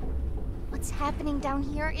 What's happening down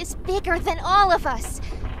here is bigger than all of us,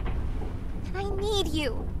 and I need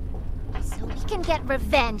you, so we can get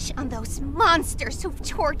revenge on those monsters who've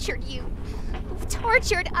tortured you, who've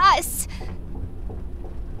tortured us.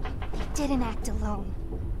 They didn't act alone.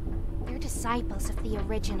 They're disciples of the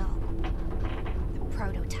original, the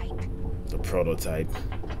prototype. The prototype.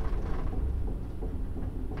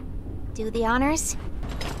 Do the honors?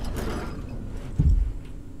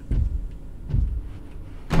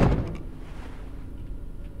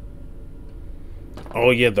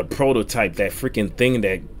 Oh yeah, the prototype, that freaking thing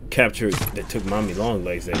that captured, that took Mommy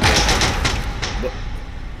Longlegs that day.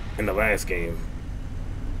 In the last game.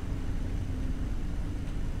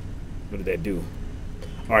 What did that do?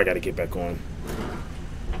 Oh, I gotta get back on.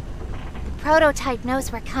 The prototype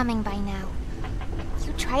knows we're coming by now.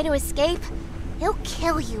 You try to escape, he'll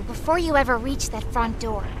kill you before you ever reach that front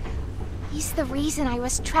door. He's the reason I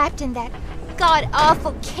was trapped in that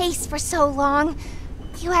god-awful case for so long.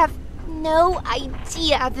 You have no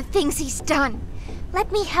idea the things he's done.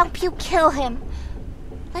 Let me help you kill him.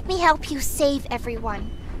 Let me help you save everyone.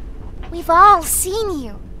 We've all seen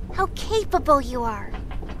you, how capable you are.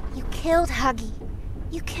 You killed Huggy.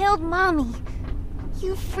 You killed Mommy.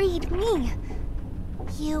 You freed me.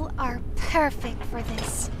 You are perfect for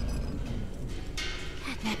this.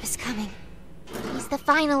 Catnap is coming. He's the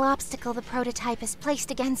final obstacle the prototype has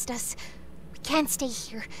placed against us. We can't stay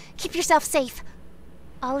here. Keep yourself safe.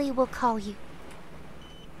 Ollie will call you.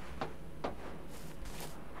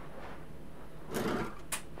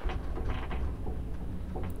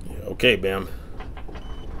 Yeah, okay, Bam.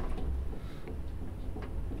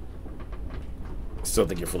 Still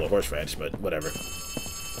think you're full of horseradish, but whatever.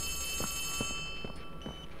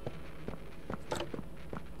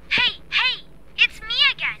 Hey, it's me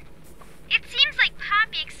again. It seems like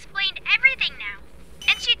Poppy explained everything now,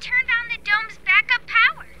 and she turned on the dome's backup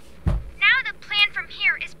power. Now the plan from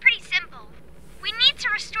here is pretty simple. We need to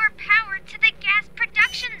restore power to the gas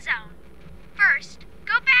production zone. First,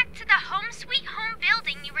 go back to the Home Sweet Home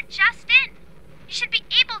building you were just in. You should be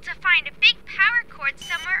able to find a big power cord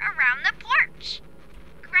somewhere around the porch.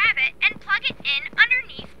 Grab it and plug it in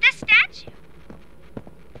underneath the statue.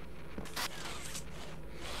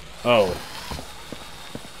 Oh.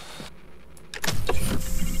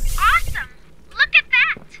 Awesome!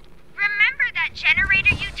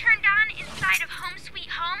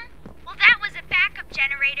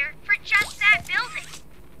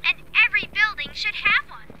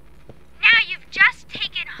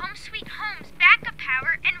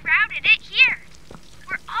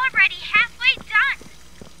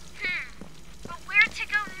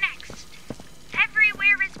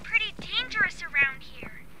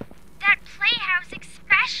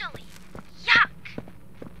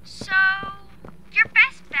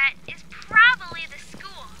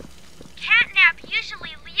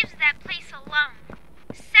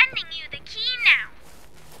 sending you the key now.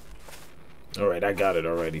 Alright, I got it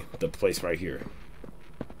already. The place right here.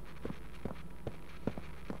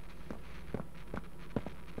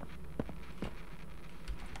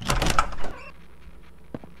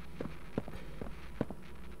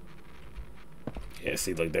 Yeah,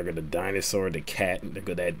 see, like, they're the dinosaur, the cat, they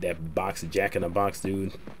got that box, Jack in the Box,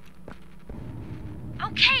 dude.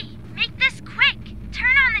 Okay, make this quick.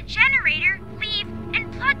 Turn on the generator, leave,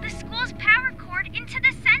 and plug the school's power cord into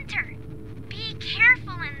the center. Be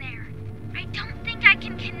careful in there. I don't think I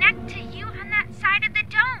can connect to you on that side of the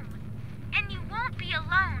dome. And you won't be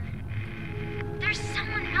alone. There's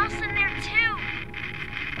someone else in there too.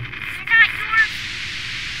 They're not your...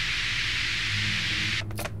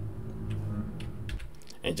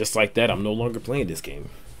 And just like that, I'm no longer playing this game.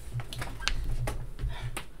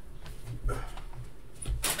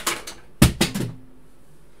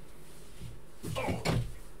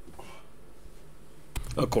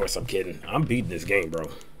 Of course, I'm kidding. I'm beating this game,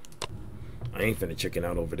 bro. I ain't finna chicken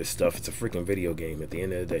out over this stuff. It's a freaking video game at the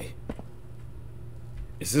end of the day.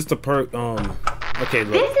 Is this the part, okay,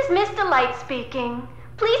 look. This is Mr. Light speaking.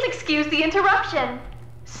 Please excuse the interruption.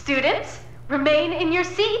 Students, remain in your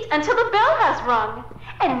seat until the bell has rung.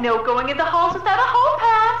 And no going in the halls without a hall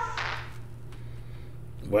pass.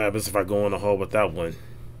 What happens if I go in the hall without one?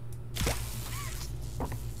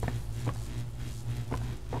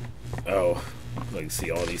 Oh, like,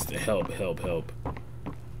 see all these, help.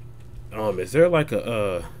 Is there like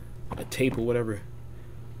a tape or whatever?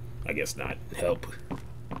 I guess not. Help.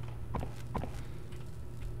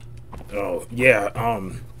 Oh, yeah,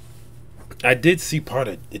 I did see part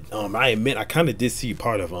of it. I admit I kind of did see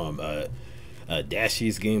part of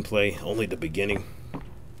Dashy's gameplay, only the beginning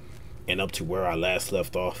and up to where I last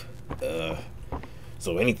left off.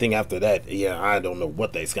 So anything after that, yeah, I don't know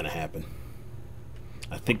what that's gonna happen.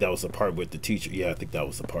 I think that was the part with the teacher. Yeah, I think that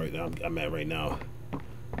was the part that I'm at right now.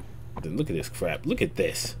 Then look at this crap. Look at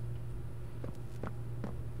this.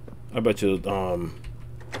 I bet you,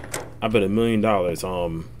 I bet $1 million.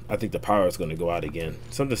 I think the power is gonna go out again.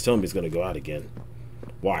 Something's telling me it's gonna go out again.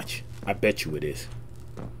 Watch. I bet you it is.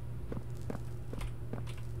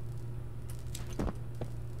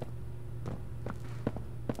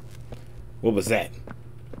 What was that?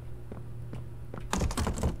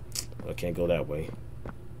 I can't go that way.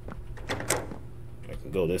 I can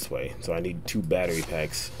go this way. So I need 2 battery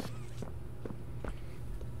packs.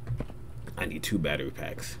 I need 2 battery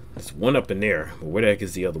packs. There's one up in there. But where the heck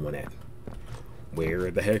is the other one at? Where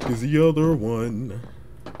the heck is the other one?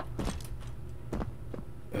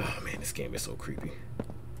 Oh man, this game is so creepy.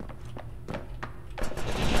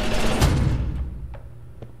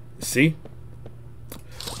 See?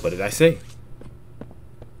 What did I say?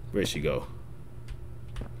 Where'd she go?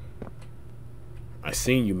 I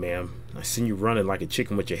seen you, ma'am. I seen you running like a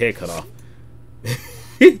chicken with your head cut off.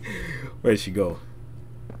 Where'd she go?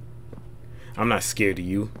 I'm not scared of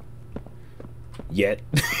you. Yet.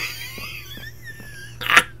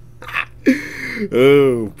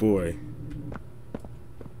 Oh, boy.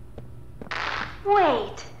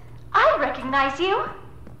 Wait, I recognize you.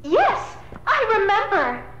 Yes, I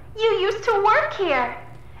remember. You used to work here.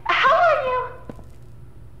 How are you?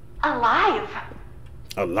 Alive.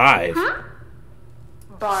 Alive? Huh?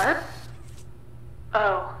 Barb?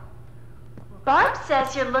 Oh. Barb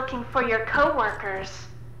says you're looking for your co-workers.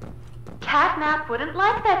 Catnap wouldn't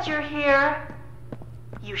like that you're here.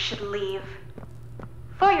 You should leave.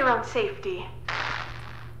 For your own safety.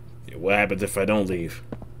 What happens if I don't leave?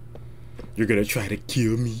 You're gonna try to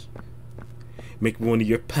kill me? Make me one of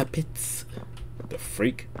your puppets? The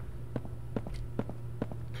freak?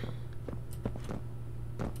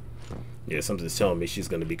 Yeah, something's telling me she's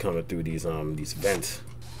gonna be coming through these vents.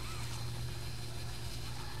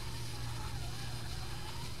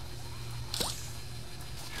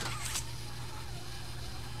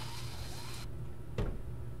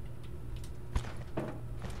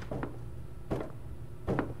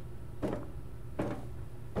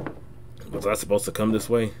 Was I supposed to come this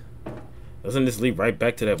way? Doesn't this lead right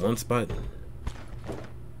back to that one spot?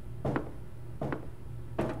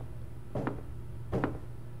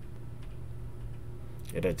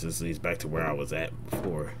 Yeah, that just leads back to where I was at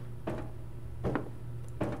before.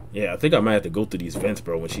 Yeah, I think I might have to go through these vents,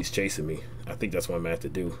 bro, when she's chasing me. I think that's what I might have to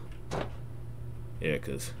do. Yeah,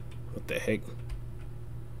 because what the heck?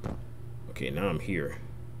 Okay, now I'm here.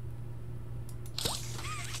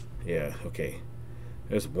 Yeah, okay.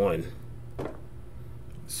 There's one.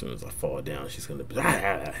 As soon as I fall down, she's gonna be.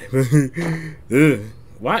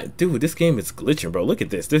 Why, dude? This game is glitching, bro. Look at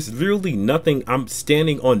this. There's literally nothing. I'm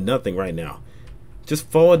standing on nothing right now. Just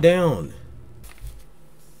fall down.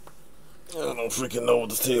 I don't freaking know what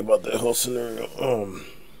to tell you about that whole scenario.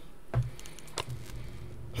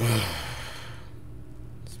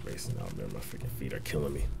 Spacing out there, my freaking feet are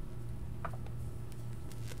killing me.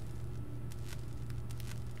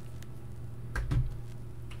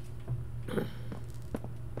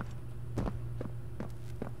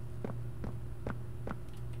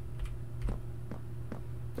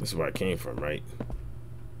 This is where I came from, right?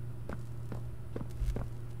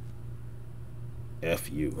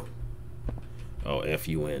 F-U. Oh,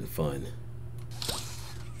 F-U-N, fun.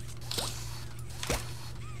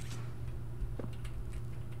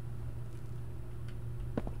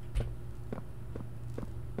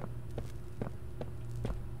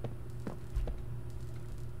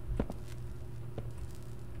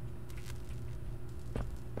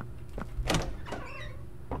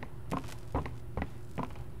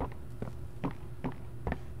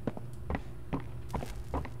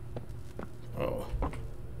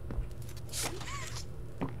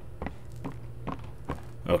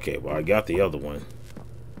 Okay, well, I got the other one.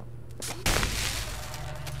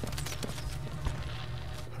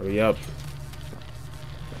 Hurry up.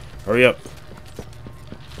 Hurry up.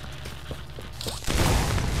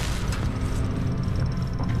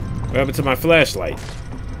 What happened to my flashlight?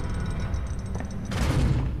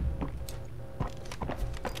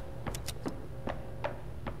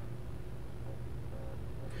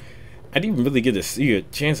 I didn't even really get to see a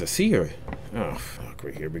chance to see her. Oh, fuck.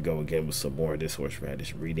 Right, here we go again with some more of this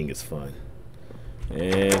horseradish. Reading is fun.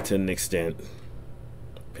 And to an extent.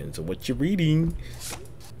 Depends on what you're reading.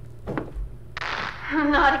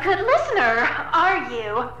 Not a good listener, are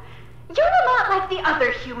you? You're a lot like the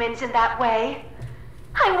other humans in that way.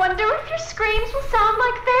 I wonder if your screams will sound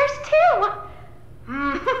like theirs too.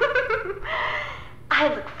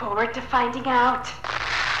 I look forward to finding out.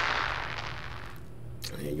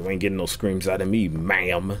 Yeah, you ain't getting no screams out of me,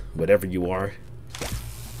 ma'am. Whatever you are.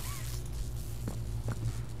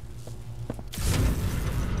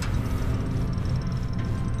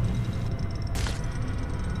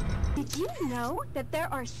 Did you know that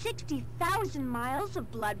there are 60,000 miles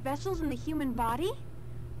of blood vessels in the human body?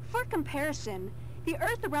 For comparison, the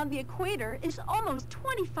Earth around the equator is almost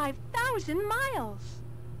 25,000 miles.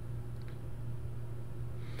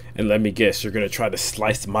 And let me guess, you're gonna try to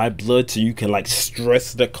slice my blood so you can like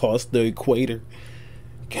stress it across the equator?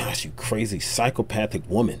 Gosh, you crazy psychopathic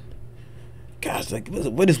woman. Gosh, like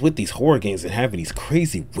what is with these horror games and having these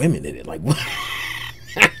crazy women in it? Like what?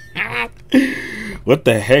 What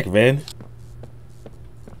the heck, man?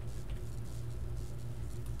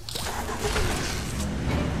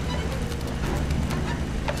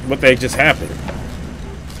 What the heck just happened?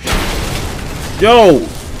 Yo!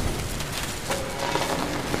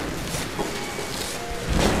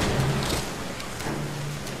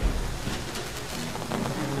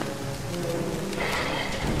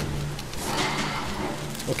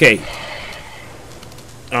 Okay.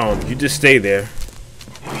 You just stay there.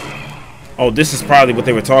 Oh, this is probably what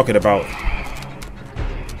they were talking about.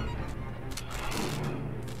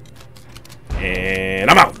 And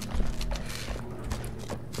I'm out.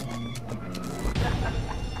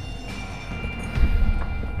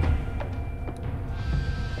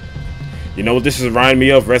 You know what this is reminding me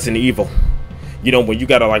of? Resident Evil. You know when you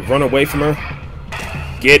gotta like run away from her?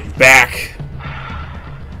 Get back.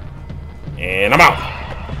 And I'm out.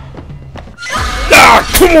 Ah,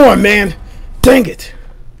 come on, man. Dang it.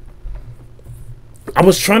 I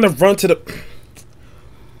was trying to run to the...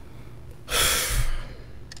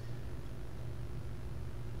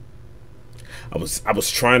 I was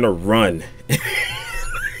trying to run.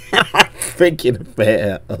 I freaking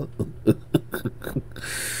fell.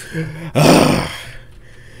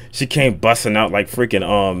 She came busting out like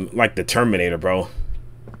freaking like the Terminator, bro.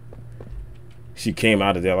 She came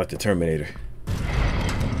out of there like the Terminator.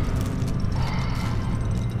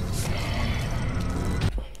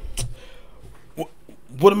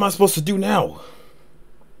 What am I supposed to do now?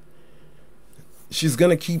 She's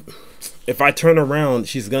gonna keep... If I turn around,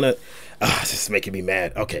 she's gonna... this is making me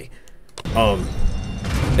mad. Okay.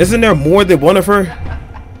 Isn't there more than one of her?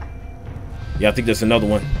 Yeah, I think there's another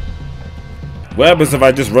one. What happens if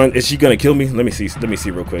I just run? Is she gonna kill me? Let me see. Let me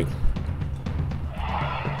see real quick.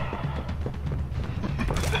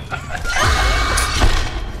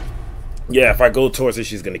 Yeah, if I go towards her,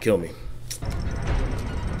 she's gonna kill me.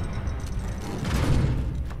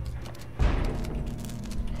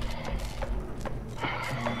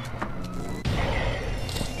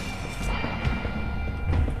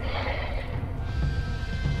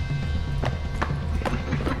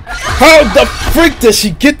 How the freak does she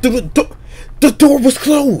get through the door? The door was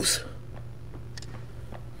closed.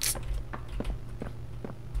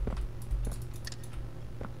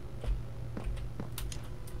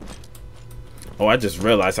 Oh, I just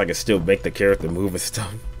realized I can still make the character move and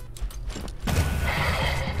stuff.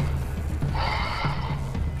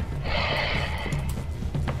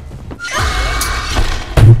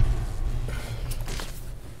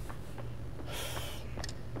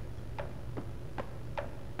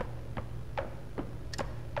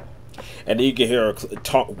 And then you can hear her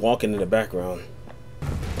talk, walking in the background.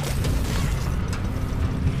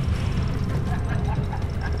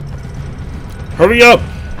 Hurry up!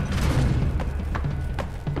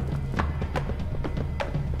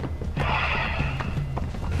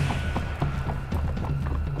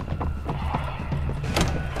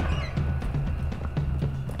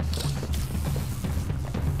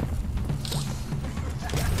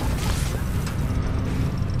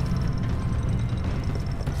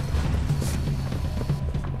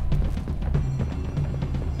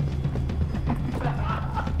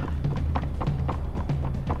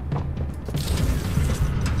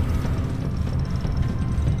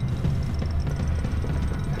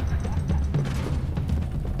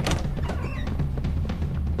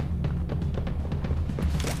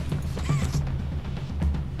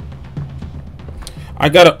 I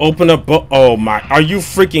gotta open up both. Oh my, are you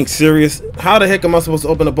freaking serious? How the heck am I supposed to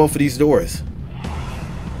open up both of these doors?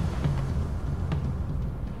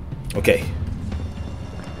 Okay.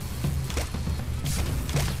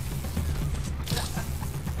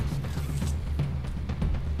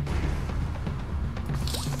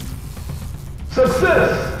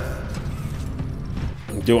 Success!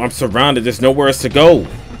 Dude, I'm surrounded. There's nowhere else to go.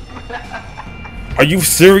 Are you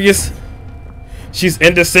serious? She's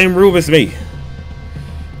in the same room as me.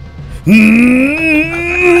 No!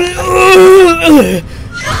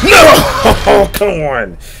 Come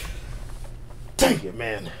on. Dang it,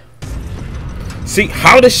 man. See,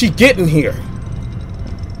 how does she get in here?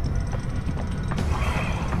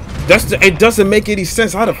 It doesn't make any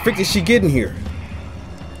sense. How the frick did she get in here?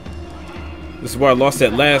 This is where I lost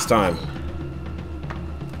that last time.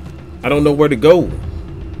 I don't know where to go.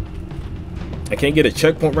 I can't get a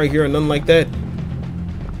checkpoint right here or nothing like that.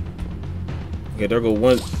 Okay, there go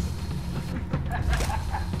one.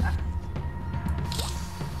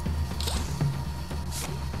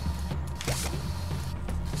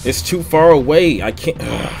 It's too far away. I can't.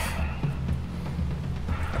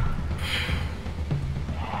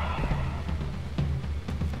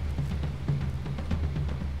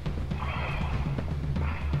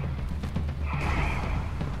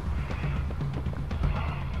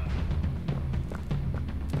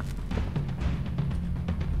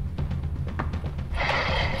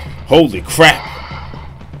 Holy crap.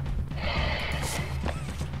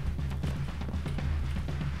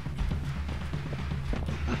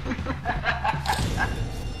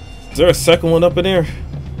 Is there a second one up in there?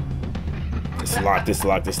 It's locked, it's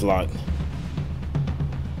locked, it's locked.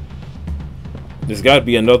 There's gotta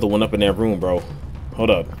be another one up in that room, bro. Hold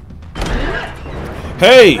up.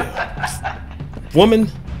 Hey! Woman!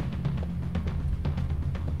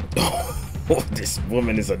 Oh, this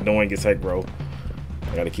woman is annoying as heck, bro.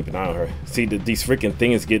 I gotta keep an eye on her. See, these freaking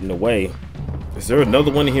things get in the way. Is there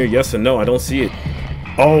another one in here? Yes or no? I don't see it.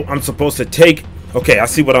 Oh, I'm supposed to take... Okay, I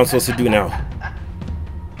see what I'm supposed to do now.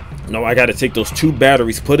 No, I gotta take those 2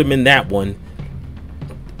 batteries, put them in that one,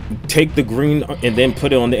 take the green, and then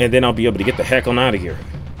put it on, and then I'll be able to get the heck on out of here.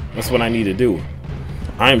 That's what I need to do.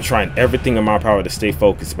 I am trying everything in my power to stay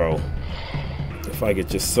focused, bro. If I could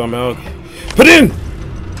just somehow... Put in!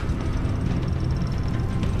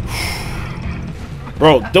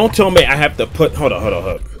 Bro, don't tell me I have to put... Hold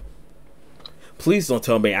on. Please don't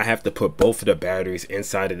tell me I have to put both of the batteries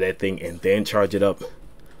inside of that thing and then charge it up.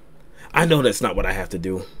 I know that's not what I have to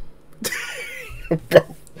do. Bro.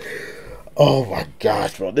 Oh my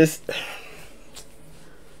gosh, bro. This...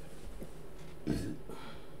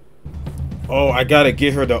 Oh, I gotta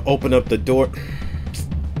get her to open up the door.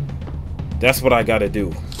 That's what I gotta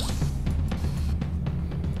do.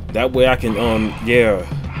 That way I can, yeah.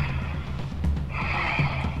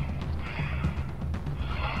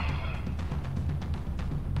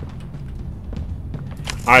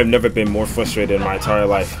 I've never been more frustrated in my entire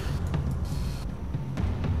life.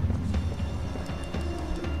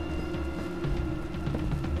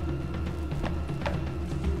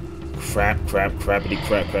 Crap.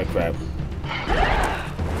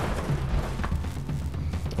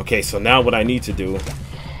 Okay, so now what I need to do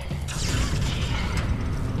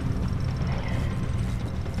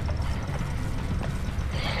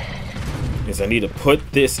is I need to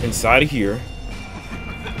put this inside of here.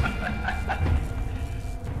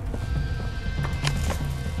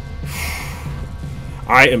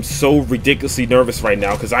 I am so ridiculously nervous right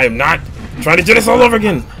now because I am not trying to do this all over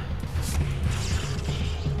again.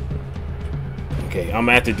 Okay, I'm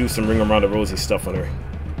gonna have to do some ring around the rosy stuff on her.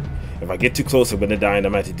 If I get too close, I'm gonna die, and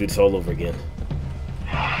I'm gonna have to do this all over again.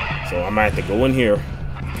 So I'm gonna have to go in here.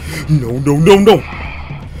 No, no, no, no!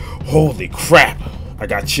 Holy crap! I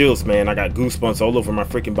got chills, man. I got goosebumps all over my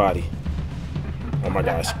freaking body. Oh my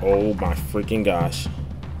gosh. Oh my freaking gosh.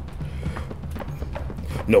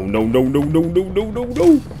 No, no, no, no, no, no, no, no,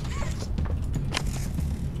 no.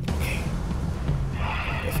 Okay.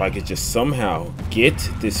 If I could just somehow get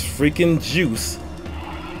this freaking juice.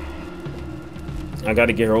 I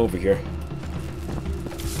gotta get her over here.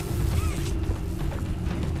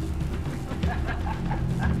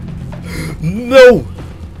 No!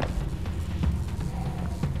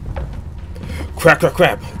 Crap, crap,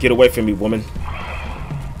 crap. Get away from me, woman.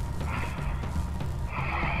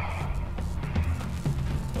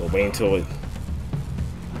 I'll wait until it...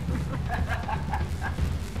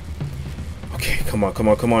 Okay, come on, come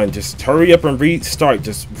on, come on. Just hurry up and restart.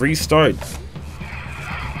 Just restart.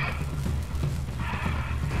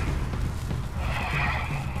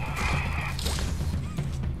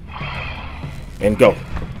 And go.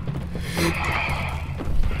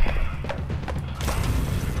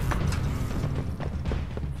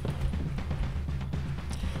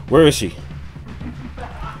 Where is she?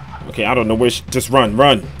 Okay, I don't know where she... Just run,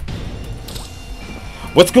 run.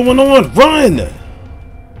 What's going on? Run!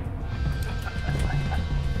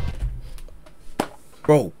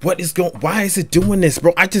 Bro, what is going... Why is it doing this,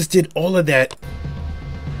 bro? I just did all of that.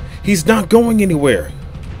 He's not going anywhere.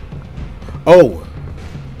 Oh.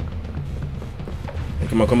 Hey,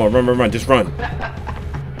 come on, come on. Run, run, run. Just run.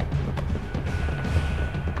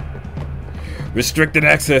 Restricted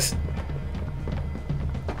access.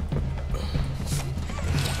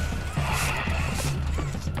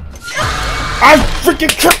 I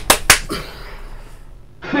freaking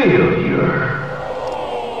Failure.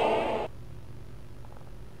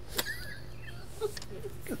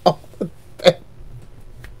 Oh,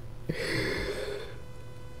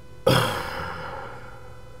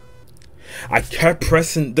 I kept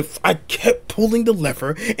pressing the... I kept pulling the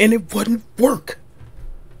lever and it wouldn't work.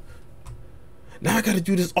 Now I gotta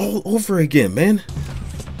do this all over again, man.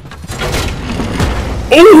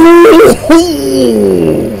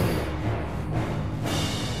 Oh!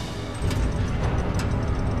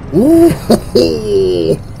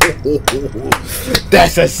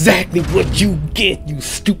 That's exactly what you get, you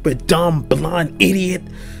stupid, dumb, blonde idiot.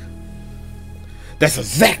 That's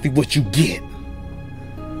exactly what you get.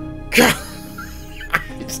 God.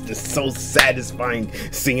 It's just so satisfying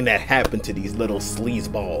seeing that happen to these little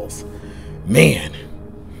sleazeballs. Man,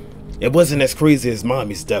 it wasn't as crazy as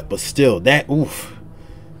Mommy's death, but still, that, oof.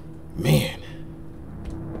 Man.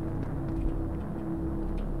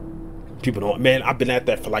 People don't, man, I've been at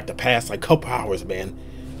that for like the past like couple hours, man.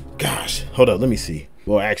 Gosh, hold up, let me see.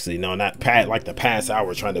 Well, actually, no, not like the past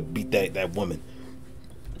hour trying to beat that woman.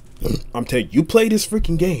 I'm telling you, you play this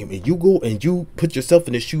freaking game and you go and you put yourself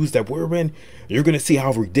in the shoes that we're in, you're gonna see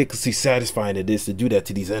how ridiculously satisfying it is to do that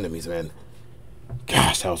to these enemies, man.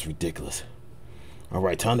 Gosh, that was ridiculous. All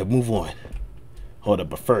right, time to move on. Hold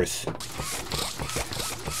up, but first,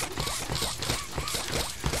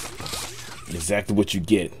 exactly what you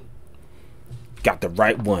get. Got the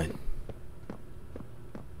right one.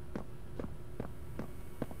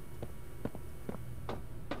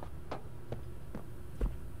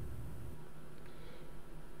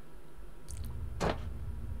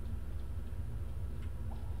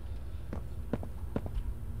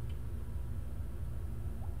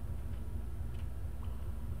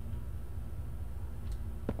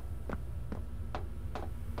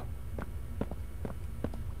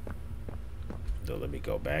 So let me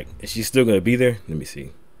go back. Is she still gonna be there? Let me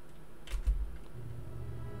see.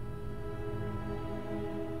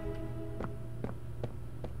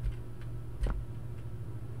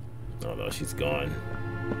 Oh no, she's gone.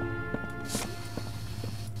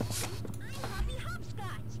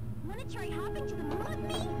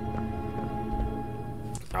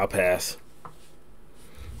 I'll pass.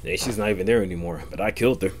 Yeah, she's not even there anymore, but I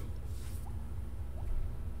killed her.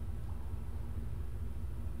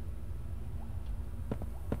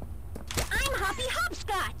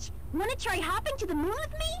 Wanna try hopping to the moon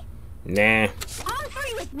with me? Nah. On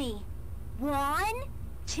three with me. 1,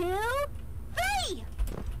 2, 3!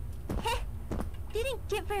 Heh. Didn't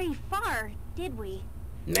get very far, did we?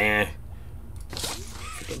 Nah.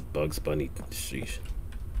 Freaking Bugs Bunny. Sheesh.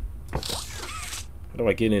 How do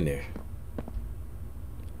I get in there?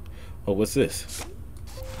 Oh, what's this?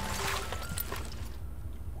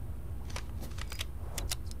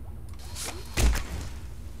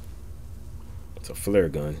 It's a flare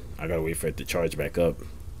gun. I gotta wait for it to charge back up.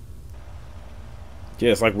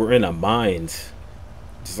 Yeah, it's like we're in a mines.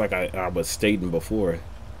 Just like I was stating before,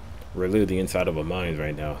 we're literally inside of a mine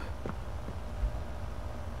right now.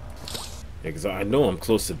 Because I know I'm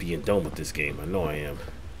close to being done with this game. I know I am.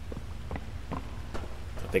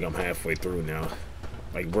 I think I'm halfway through now.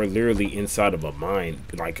 Like, we're literally inside of a mine.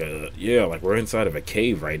 Like yeah, like we're inside of a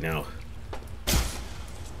cave right now.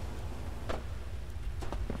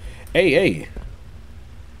 Hey, hey.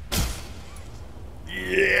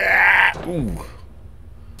 Yeah. Ooh.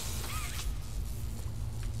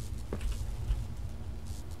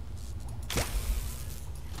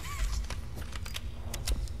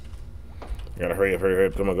 Gotta hurry up, hurry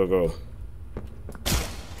up. Come on, go, go.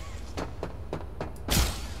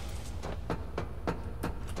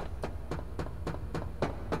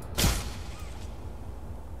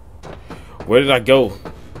 Where did I go?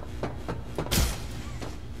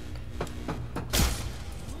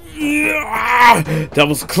 Yeah! That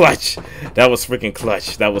was clutch. That was freaking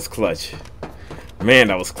clutch. That was clutch. Man,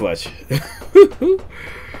 that was clutch.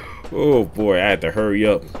 Oh boy, I had to hurry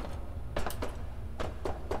up.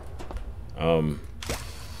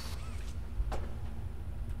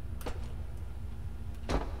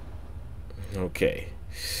 Okay.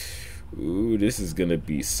 Ooh, this is gonna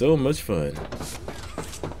be so much fun.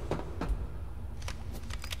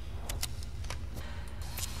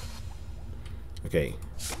 Okay.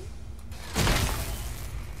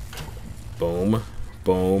 Boom.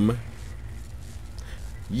 Boom.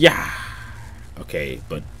 Yeah. Okay,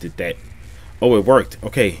 but did that... Oh, it worked.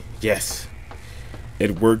 Okay, yes.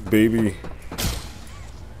 It worked, baby.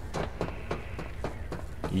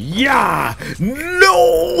 Yeah!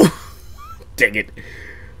 No! Dang it.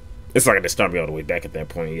 It's not gonna start me all the way back at that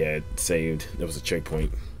point. Yeah, it saved. There was a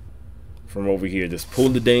checkpoint. From over here, just pull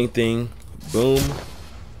the dang thing. Boom.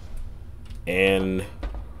 And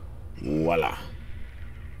voila.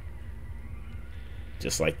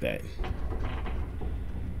 Just like that.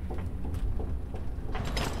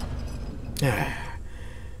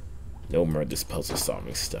 No more this puzzle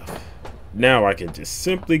solving stuff. Now I can just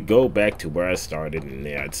simply go back to where I started, and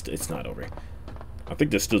yeah, it's not over. I think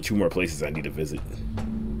there's still 2 more places I need to visit.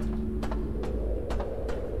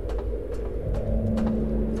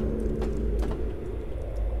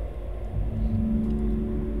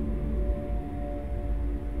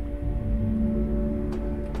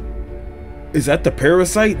 Is that the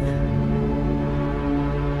parasite?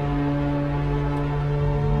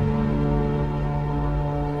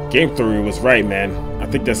 Game Theory was right, man. I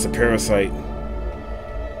think that's the parasite.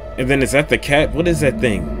 And then is that the cat? What is that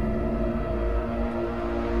thing?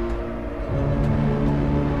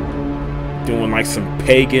 Doing like some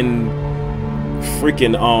pagan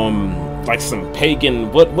freaking like some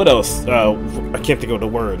pagan what else? I can't think of the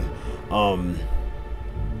word.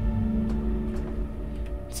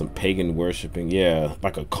 Some pagan worshipping, yeah,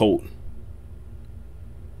 like a cult.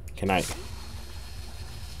 Can I?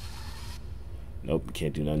 Nope,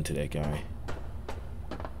 can't do nothing to that guy.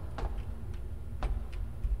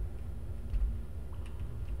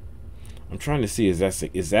 I'm trying to see, is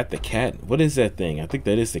that the cat? What is that thing? I think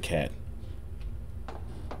that is the cat.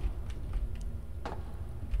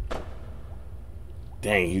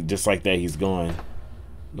 Dang, he just like that, he's gone.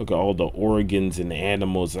 Look at all the organs and the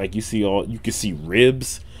animals. Like you can see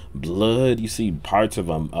ribs, blood. You see parts of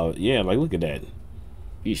them. Yeah, like look at that.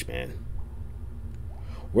 Eesh, man.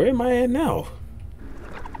 Where am I at now?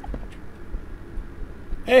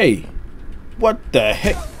 Hey, what the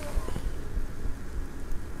heck?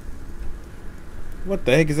 What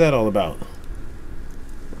the heck is that all about?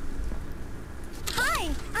 Hi,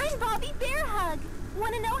 I'm Bobby Bearhug.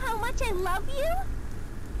 Want to know how much I love you?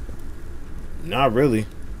 Not really.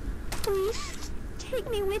 Please, take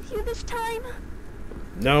me with you this time.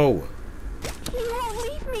 No. You won't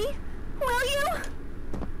leave me, will you?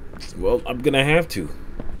 Well, I'm gonna have to.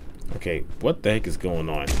 Okay, what the heck is going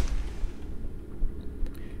on?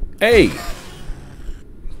 Hey!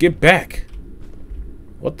 Get back!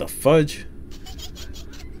 What the fudge?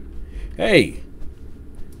 Hey!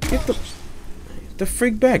 Get the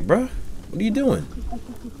freak back, bruh. What are you doing?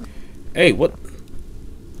 Hey, what?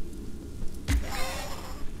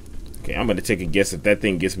 Okay, I'm gonna take a guess. If that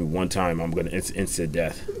thing gets me one time, I'm gonna instant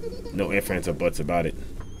death. No ifs, ands, or buts about it.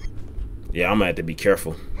 Yeah, I'm gonna have to be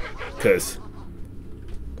careful. Because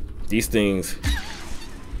these things,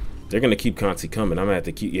 they're gonna keep constantly coming. I'm gonna have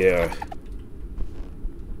to keep, yeah.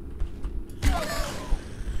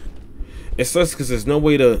 It sucks because there's no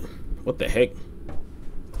way to, what the heck?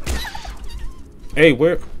 Hey,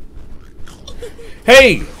 where?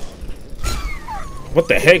 Hey! What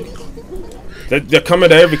the heck? They're coming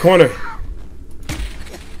to every corner.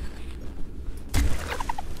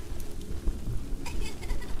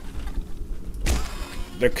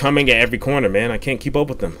 They're coming at every corner, man. I can't keep up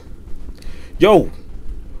with them. Yo!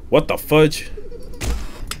 What the fudge?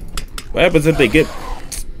 What happens if they get...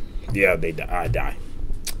 Yeah, they die. I die.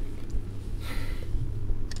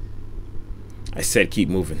 I said keep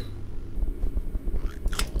moving.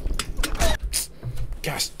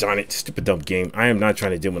 Gosh darn it. Stupid dumb game. I am not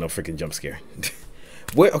trying to deal with no freaking jump scare.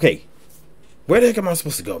 Okay. Where the heck am I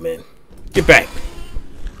supposed to go, man? Get back.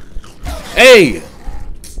 Hey!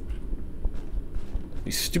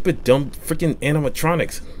 These stupid dumb freaking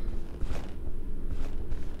animatronics.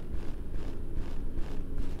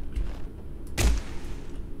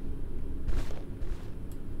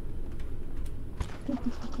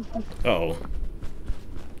 Uh-oh.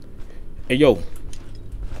 Hey, yo.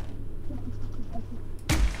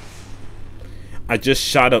 I just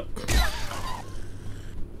shot up.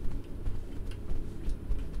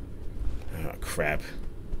 Oh, crap.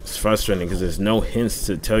 It's frustrating because there's no hints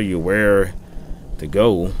to tell you where to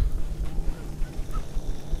go.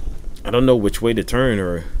 I don't know which way to turn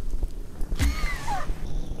or...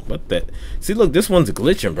 What the... See, look, this one's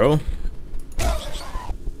glitching, bro.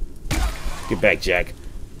 Get back, Jack.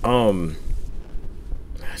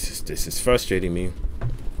 This is frustrating me.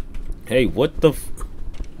 Hey, what the f...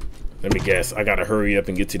 Let me guess. I gotta hurry up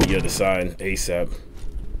and get to the other side ASAP.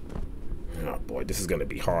 Oh boy, this is gonna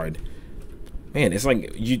be hard. Man, it's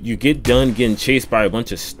like you get done getting chased by a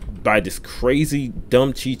bunch of this crazy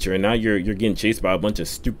dumb teacher, and now you're getting chased by a bunch of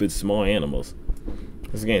stupid small animals.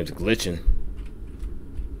 This game's glitching.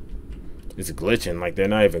 It's glitching like they're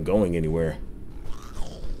not even going anywhere.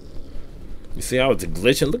 You see how it's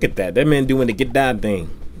glitching? Look at that. That man doing the get down thing.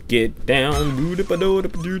 Get down. There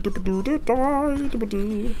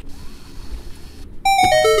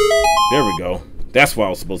we go. That's what I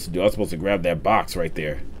was supposed to do. I was supposed to grab that box right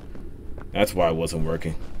there. That's why it wasn't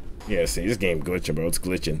working. Yeah, see, this game glitching, bro. It's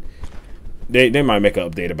glitching. They might make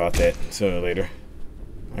an update about that sooner or later.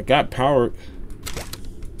 I got power.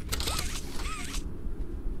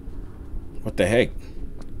 What the heck?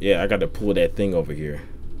 Yeah, I got to pull that thing over here.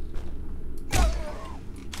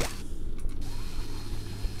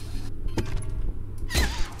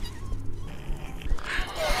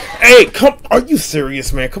 Hey, come! Are you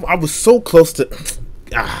serious, man? Come! I was so close to.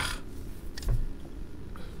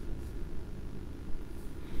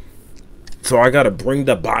 So I gotta bring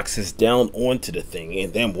the boxes down onto the thing,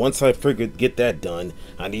 and then once I get that done,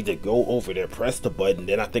 I need to go over there, press the button.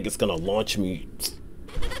 Then I think it's gonna launch me.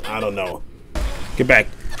 I don't know. Get back!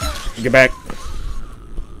 Get back!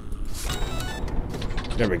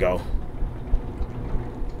 There we go.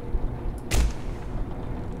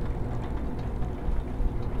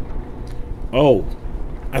 Oh,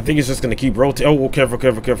 I think it's just gonna keep rotating. Oh, careful,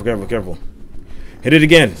 careful, careful, careful, careful. Hit it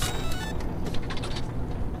again.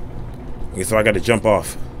 Okay, so I gotta jump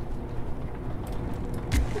off.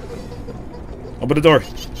 Open the door.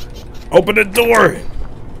 Open the door.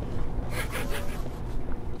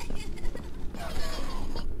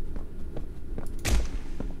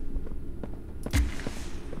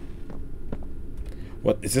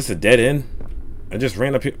 What, is this a dead end? I just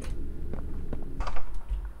ran up here.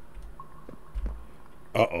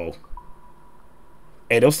 Uh-oh.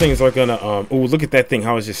 Hey, those things are gonna, oh, look at that thing,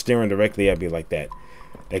 how it's just staring directly at me like that.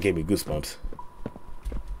 That gave me goosebumps.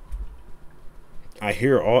 I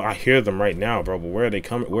hear them right now, bro, but where are they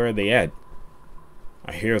coming? Where are they at?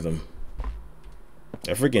 I hear them.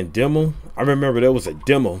 That freaking demo? I remember there was a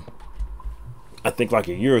demo. I think like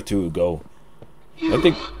a year or two ago.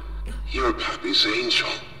 You're Pappy's angel.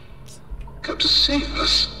 Come to save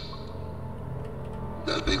us.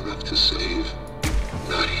 Nothing left to save.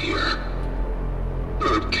 Not here.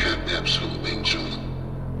 Lord Catnap's home, Angel.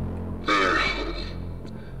 Their home.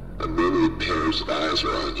 A myriad pairs of eyes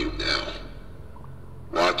are on you now.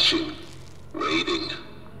 Watching, waiting,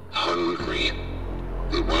 hungry.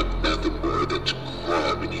 They want nothing more than to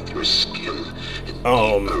crawl beneath your skin and eat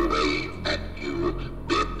away at you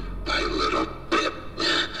bit by little bit.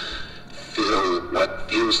 Fill what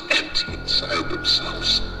feels empty inside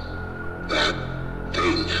themselves. That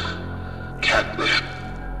thing. Catnap.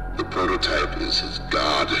 The prototype is his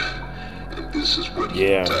god, and this is what he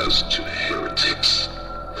does to heretics.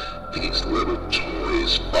 These little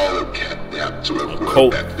toys follow Catnap to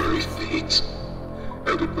avoid that very fate,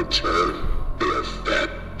 and in return, they are fed.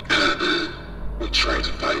 We try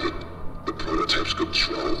to fight it, the prototype's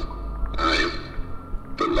control. I am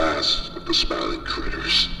the last of the smiling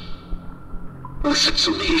critters. Listen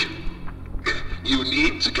to me. You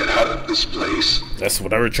need to get out of this place. That's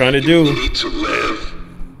what I was trying to do. You need to live.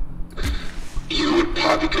 You and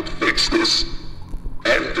Poppy could fix this.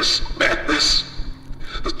 End this madness.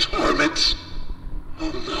 The torment.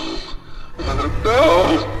 Oh no. Oh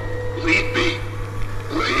no.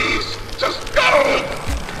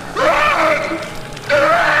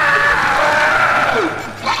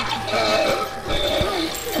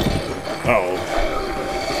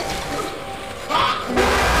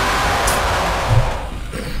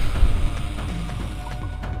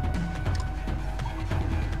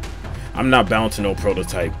 I'm not bound to no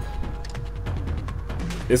prototype.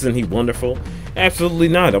 Isn't he wonderful? Absolutely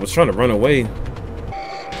not. I was trying to run away.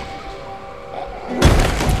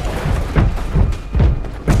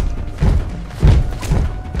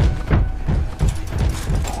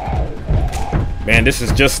 Man, this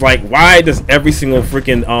is just like, why does every single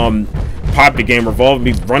freaking Poppy game revolve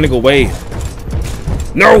me running away?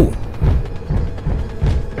 No!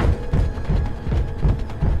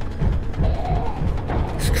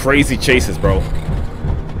 It's crazy chases, bro.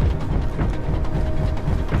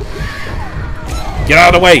 Get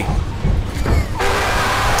out of the way!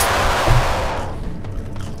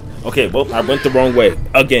 Okay, well, I went the wrong way.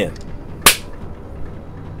 Again.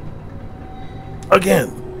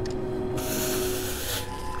 Again.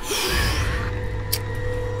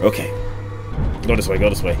 Okay. Go this way, go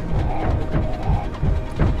this way.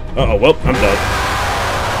 Uh-oh, well, I'm done.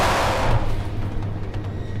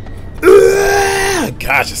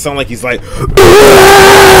 Gosh, it sounds like he's like...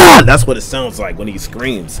 That's what it sounds like when he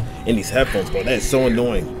screams in these headphones, bro. That is so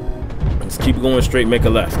annoying. Let's keep going straight, make a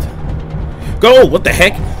left. Go! What the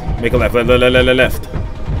heck? Make a left, left.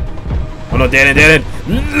 Oh no, dead end.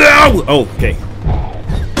 No! Oh, okay.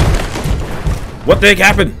 What the heck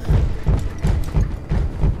happened?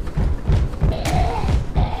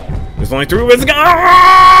 There's only 3 ways to go.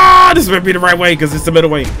 Ah! This might be the right way because it's the middle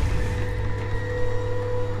way.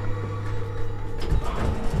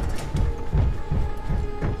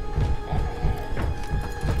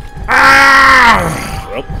 Ah!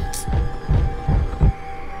 Well,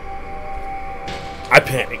 I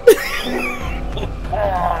panicked.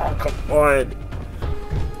 Oh, come on.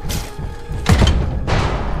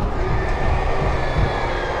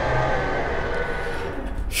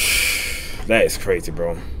 That is crazy,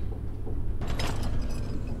 bro.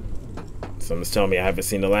 Someone's telling me I haven't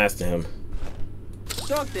seen the last of him.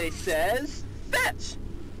 Dog Day says, fetch!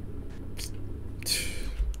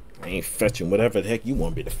 I ain't fetching whatever the heck you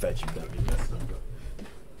want me to fetch. You got me messed up, bro.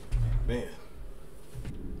 Man.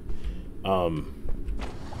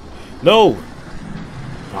 No!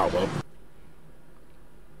 Oh, well.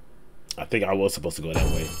 I think I was supposed to go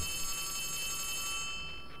that way.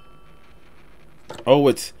 Oh,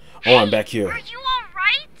 it's... Oh, I'm back here. Are you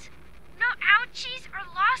alright? No ouchies or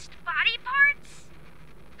lost body parts?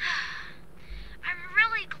 I'm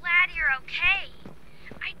really glad you're okay.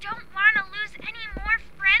 I don't want to lose any more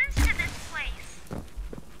friends to this place.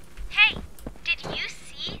 Hey, did you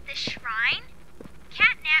see the shrine?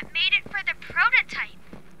 Catnap made it for the prototype.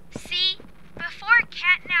 See, before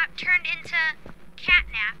Catnap turned into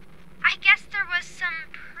Catnap, I guess there was some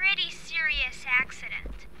pretty serious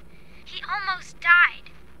accident. He almost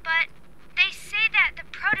died. But they say that the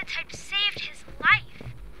prototype saved his life,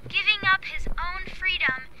 giving up his own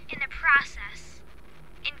freedom in the process.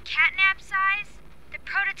 In Catnap's eyes, the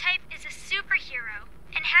prototype is a superhero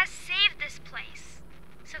and has saved this place.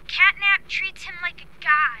 So Catnap treats him like a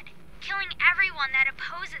god, killing everyone that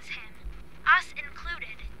opposes him, us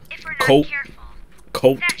included, if we're not careful.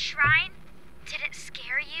 That shrine, did it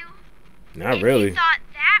scare you? Not really. If you thought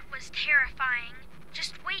that was terrifying,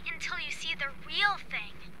 just wait until you see the real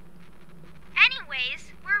thing.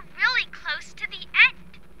 Anyways, we're really close to the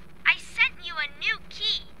end. I sent you a new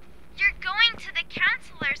key. You're going to the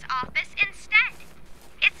counselor's office instead.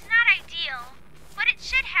 It's not ideal, but it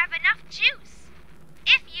should have enough juice.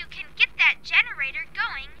 If you can get that generator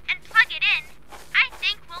going and plug it in, I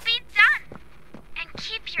think we'll be done. And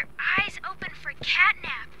keep your eyes open for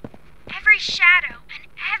Catnap. Every shadow and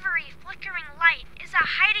every flickering light is a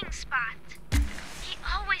hiding spot. He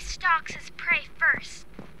always stalks his prey first.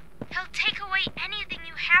 He'll take away anything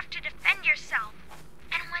you have to defend yourself.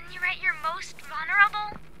 And when you're at your most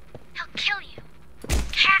vulnerable, he'll kill you.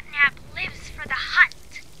 Catnap lives for the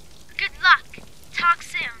hunt. Good luck. Talk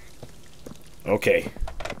soon. Okay.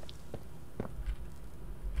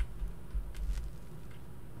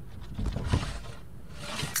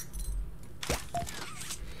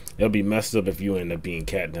 It'll be messed up if you end up being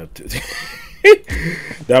Catnap too.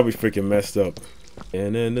 That'll be freaking messed up.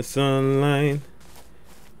 And in the sunlight.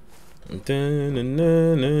 Yeah,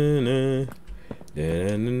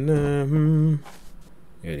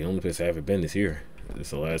 the only place I haven't been is here. This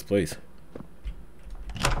is the last place.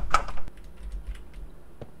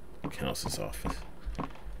 Counselor's office.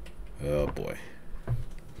 Oh boy.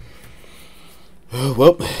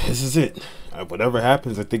 Well, this is it. Whatever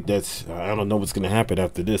happens, I think that's... I don't know what's going to happen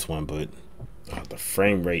after this one, but the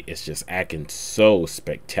frame rate is just acting so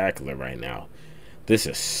spectacular right now. This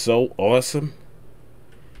is so awesome.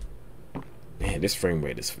 Man, this frame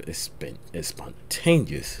rate is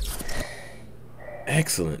spontaneous.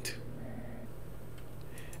 Excellent.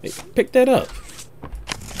 Hey, pick that up.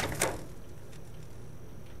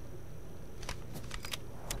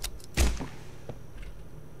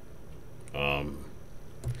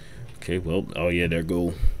 Okay, well, oh yeah, there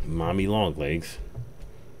go Mommy Longlegs.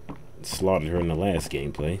 Slaughtered her in the last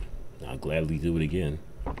gameplay. I'll gladly do it again.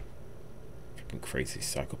 Freaking crazy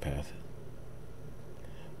psychopath.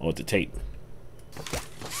 Oh, it's the tape.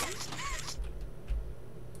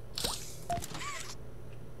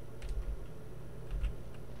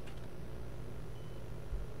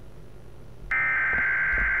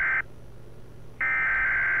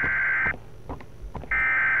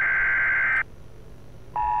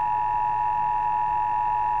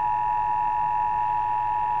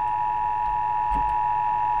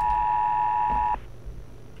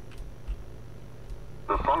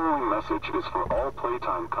 The following message is for all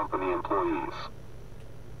Playtime Company employees.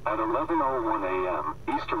 At 11:01 a.m.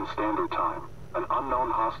 Eastern Standard Time, an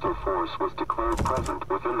unknown hostile force was declared present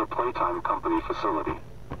within the Playtime Company facility.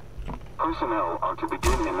 Personnel are to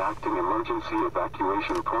begin enacting emergency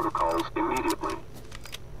evacuation protocols immediately.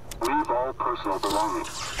 Leave all personal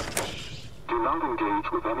belongings. Do not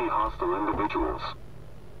engage with any hostile individuals.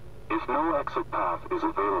 If no exit path is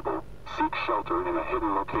available, seek shelter in a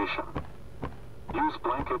hidden location. Use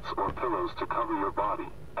blankets or pillows to cover your body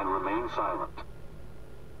and remain silent.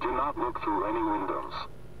 Do not look through any windows.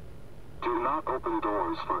 Do not open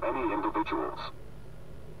doors for any individuals.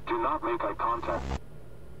 Do not make eye contact.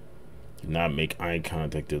 Do not make eye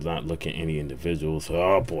contact. Do not look at any individuals.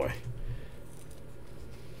 Oh boy.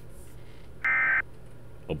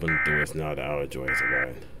 Open the doors now. The hour joy is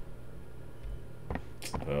arrived.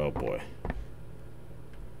 Oh boy.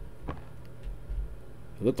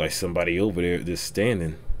 It looked like somebody over there just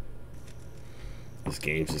standing. This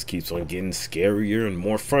game just keeps on getting scarier and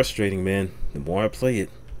more frustrating, man, the more I play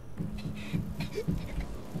it.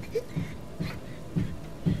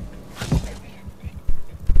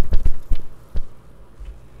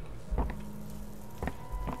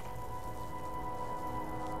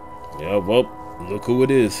 Yeah, well, look who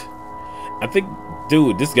it is. I think,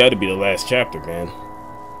 dude, this got to be the last chapter, man.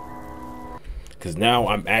 Because now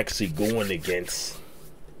I'm actually going against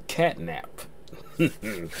Catnap.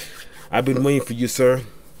 I've been waiting for you, sir.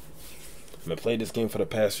 I've been playing this game for the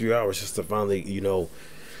past few hours just to finally, you know,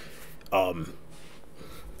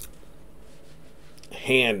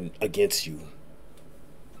 hand against you.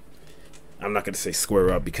 I'm not gonna say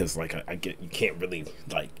square up because, like, I get you can't really,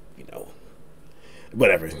 like, you know,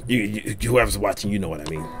 whatever. You whoever's watching, you know what I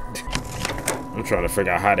mean. I'm trying to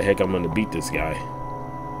figure out how the heck I'm gonna beat this guy.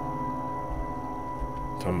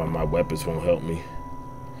 Talking about my weapons won't help me.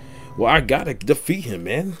 Well, I gotta defeat him,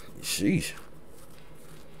 man. Sheesh.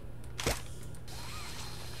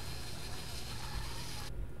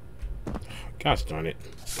 Gosh darn it.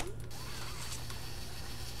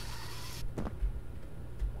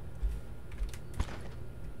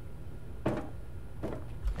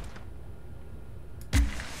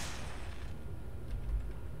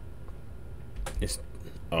 It's...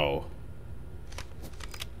 oh.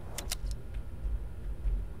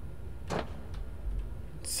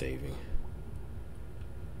 Saving.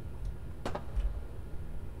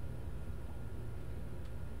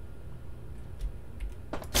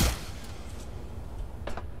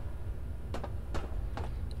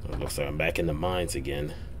 It looks like I'm back in the mines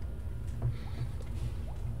again.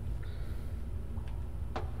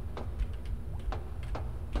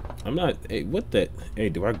 I'm not. Hey, what the? Hey,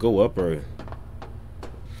 do I go up or?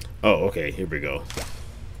 Oh, okay. Here we go.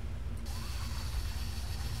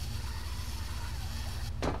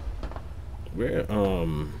 Where,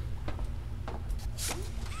 oh,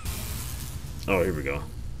 here we go.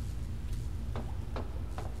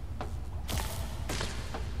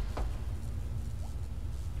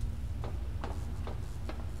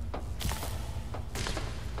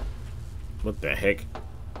 What the heck?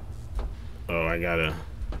 Oh, I gotta...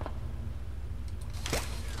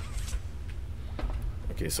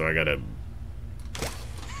 okay, so I gotta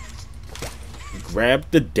grab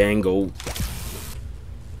the dangle.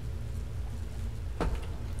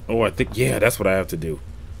 Oh, I think, yeah, that's what I have to do.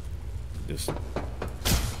 Just...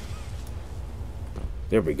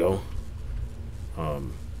 there we go. I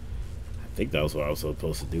think that was what I was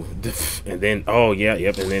supposed to do. And then, oh, yeah,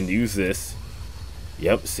 yep, and then use this.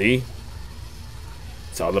 Yep, see?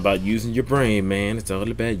 It's all about using your brain, man. It's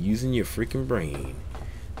all about using your freaking brain.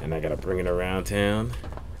 And I gotta bring it around town.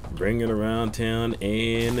 Bring it around town,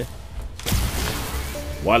 and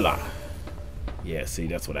voila. Yeah, see,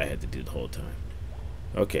 that's what I had to do the whole time.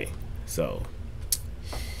 Okay, so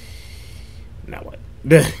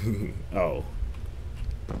Oh.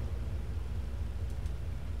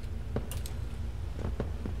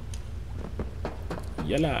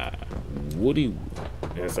 Yalla. Woody.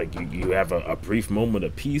 And it's like you have a brief moment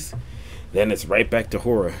of peace, then it's right back to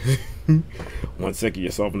horror. 1 second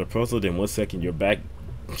you're solving a puzzle, then 1 second you're back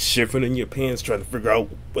shivering in your pants trying to figure out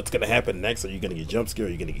what's gonna happen next. Are you gonna get jump scared?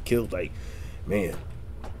 Are you gonna get killed? Like, man.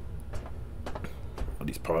 All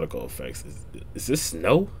these particle effects. Is this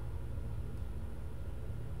snow?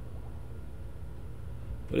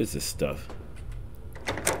 What is this stuff?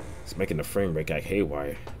 It's making the frame rate like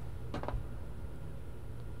haywire.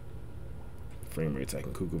 Frame rate's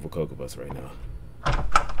acting cuckoo for Cocoa Bus right now.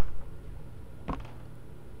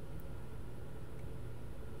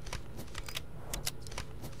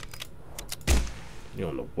 You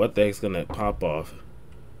don't know what the heck's gonna pop off.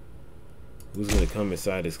 Who's gonna come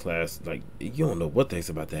inside this class? Like, you don't know what the heck's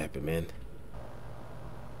about to happen, man.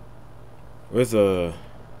 Where's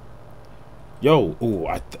Yo, ooh,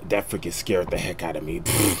 that freaking scared the heck out of me.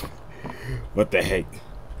 What the heck?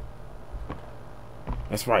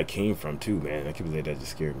 That's where I came from too, man. I can't believe that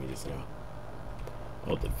just scared me just now.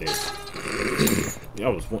 Oh, the this.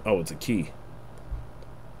 I was a key.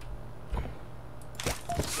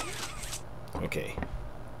 Okay.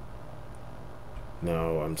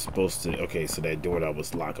 Now I'm supposed to. Okay, so that door that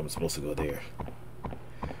was locked, I'm supposed to go there.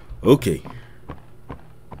 Okay.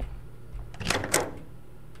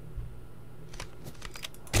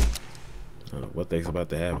 I don't know what the heck's about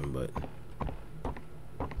to happen, but.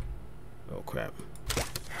 Oh, crap.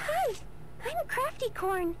 Hi, I'm Crafty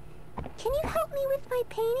Corn. Can you help me with my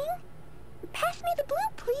painting? Pass me the blue,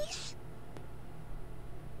 please.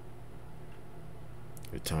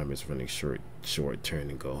 Your time is running short. Turn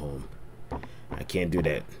and go home. I can't do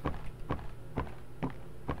that.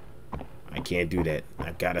 I can't do that.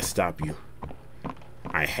 I gotta stop you.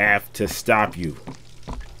 I have to stop you.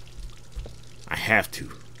 I have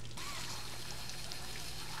to.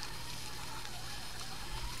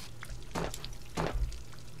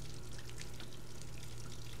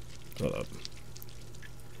 Hold up.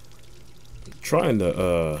 I'm trying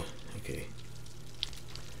to, okay.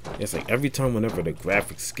 It's like every time whenever the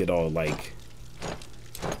graphics get all like,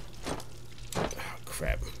 oh,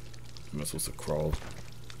 crap. Am I supposed to crawl?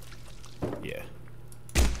 Yeah.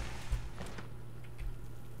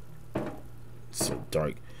 It's so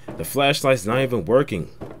dark. The flashlight's not even working.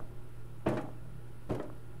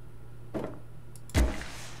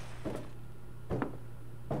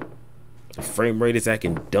 The frame rate is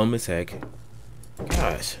acting dumb as heck.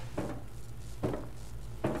 Gosh.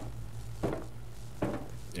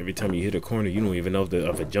 Every time you hit a corner, you don't even know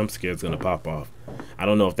if a jump scare is gonna pop off. I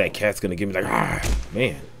don't know if that cat's gonna give me like, ah,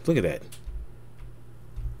 man, look at that.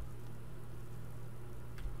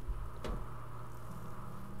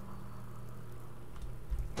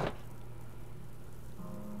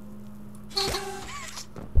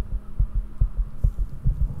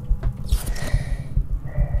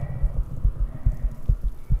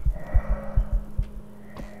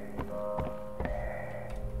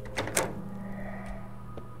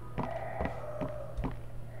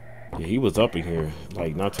 Yeah, he was up in here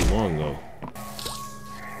like not too long ago.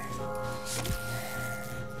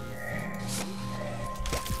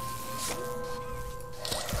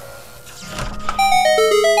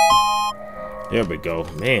 There we go,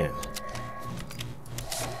 man.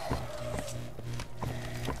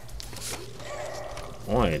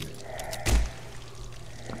 On.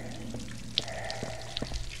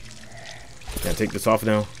 Can I take this off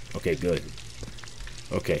now? Okay, good.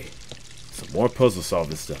 Okay. Some more puzzle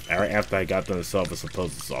solving stuff. Right after I got done solving some puzzle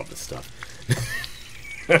solving stuff.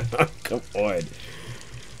 Come on.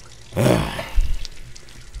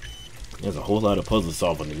 There's a whole lot of puzzle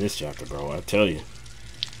solving in this chapter, bro. I tell you.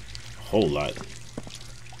 A whole lot.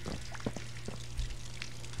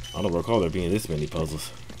 I don't recall there being this many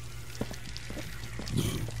puzzles.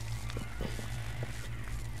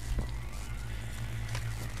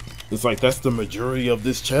 It's like that's the majority of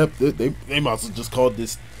this chapter. They might as well just call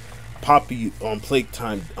this Poppy on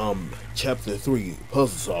Playtime chapter 3 puzzle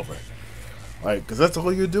solver. Like, cause that's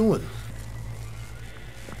all you're doing.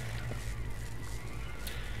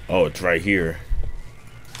 Oh, it's right here.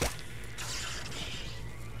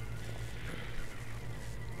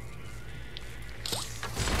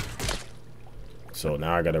 So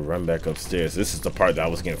now I gotta run back upstairs. This is the part that I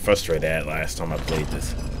was getting frustrated at last time I played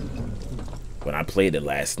this. When I played it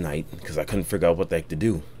last night, because I couldn't figure out what the heck to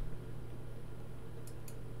do.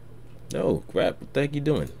 No, crap, what the heck you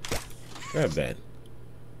doing? Grab that.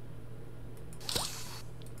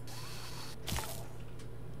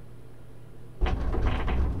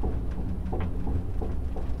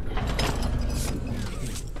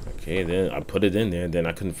 Okay, then I put it in there, and then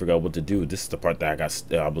I couldn't figure out what to do. This is the part that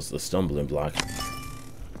I was a stumbling block.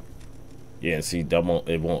 Yeah, and see, it won't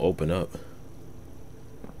open up.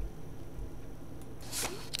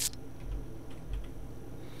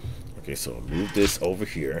 Okay, so move this over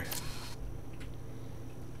here.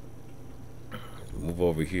 Move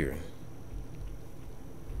over here.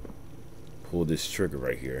 Pull this trigger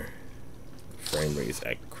right here. Frame rate is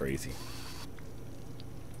acting crazy.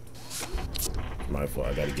 My fault.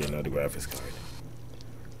 I gotta get another graphics card.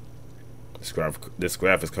 This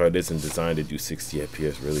graphics card isn't designed to do 60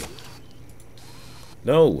 FPS, really.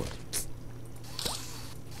 No.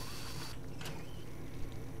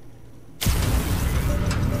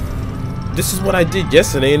 This is what I did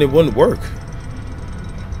yesterday, and it wouldn't work.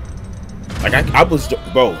 Like I was,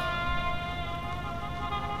 bro.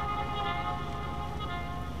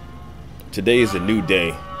 Today is a new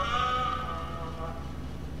day.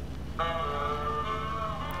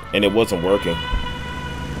 And it wasn't working.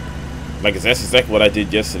 Like, that's exactly what I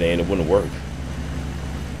did yesterday, and it wouldn't work.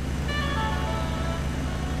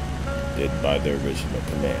 Did by the original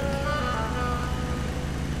command.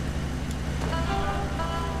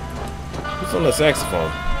 Who's on the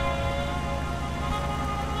saxophone?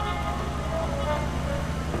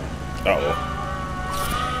 Uh-oh.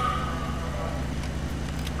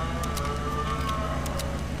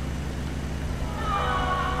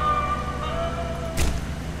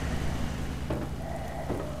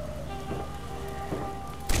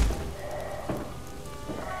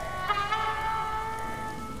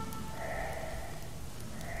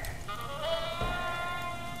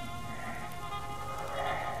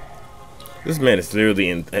 This man is literally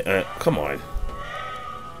in. Come on.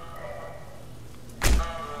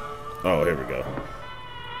 Oh, here we go.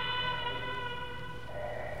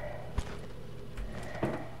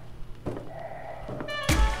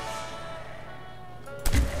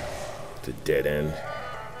 The dead end.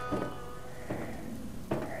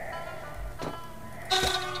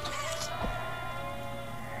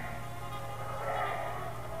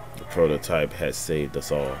 The prototype has saved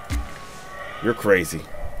us all. You're crazy.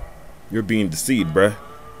 You're being deceived, bruh.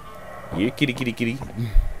 Yeah, kitty, kitty, kitty.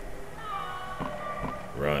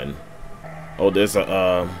 Run. Oh, there's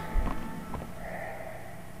a,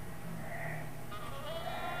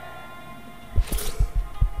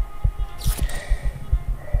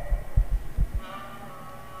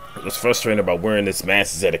 What's frustrating about wearing this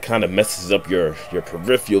mask is that it kind of messes up your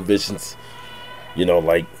peripheral visions. You know,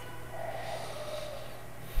 like,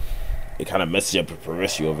 it kind of messes up your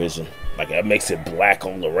peripheral vision. Like, it makes it black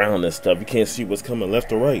all around and stuff. You can't see what's coming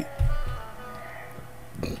left or right.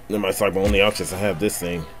 Then it's like my only options. I have this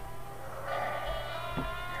thing.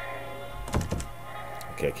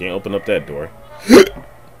 Okay, I can't open up that door.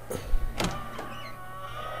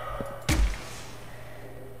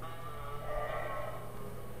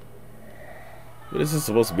 What is this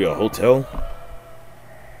supposed to be, a hotel?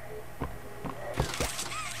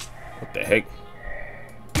 What the heck?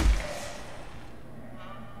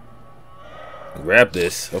 Grab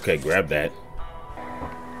this. Okay, grab that.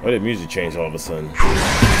 Why did music change all of a sudden?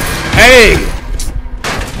 Hey!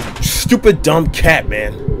 Stupid dumb cat,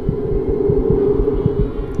 man.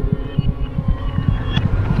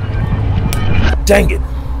 Dang it.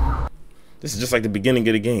 This is just like the beginning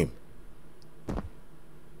of the game. Find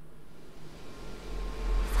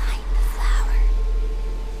the flower.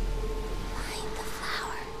 Find the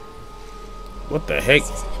flower. What the heck?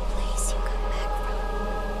 This isn't a place you come back from.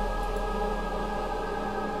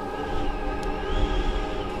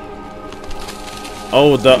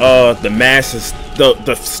 Oh, the mask is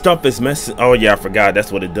the stuff is messing. Oh yeah, I forgot.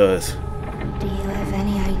 That's what it does. Do you have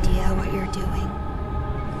any idea what you're doing?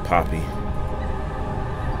 Poppy.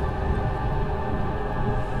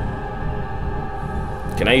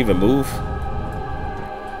 Can I even move?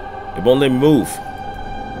 It won't let me move.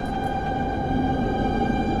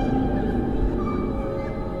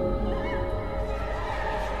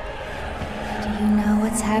 Do you know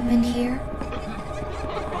what's happened here?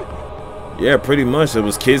 Yeah, pretty much. It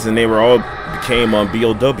was kids and they were all became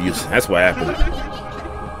BOWs. That's what happened.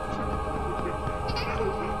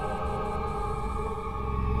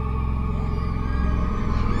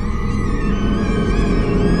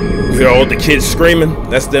 You hear all the kids screaming?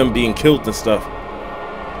 That's them being killed and stuff. Do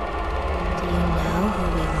you know who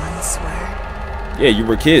we once were? Yeah, you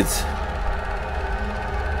were kids.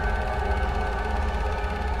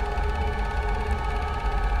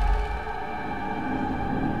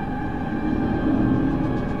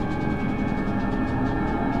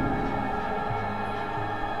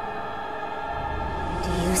 Do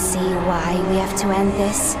you see why we have to end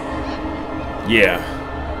this? Yeah.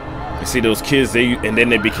 You see those kids, and then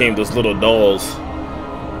they became those little dolls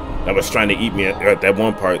that was trying to eat me at that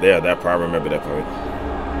one part there. That part, I remember that part.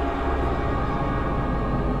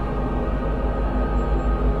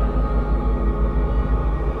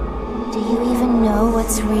 Do you even know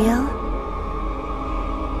what's real?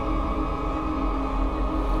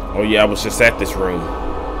 Oh yeah, I was just at this room.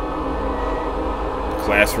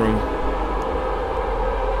 Classroom.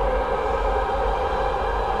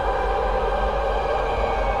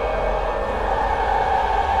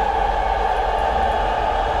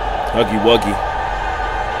 Huggy Wuggy.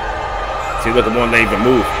 See, look, it won't even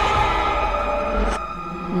move.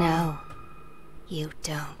 No, you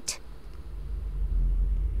don't.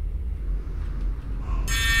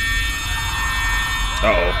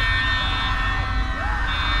 Uh-oh.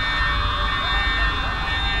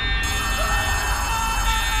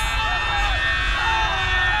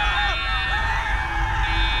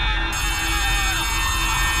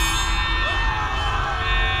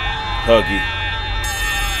 Huggy.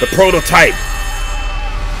 The prototype.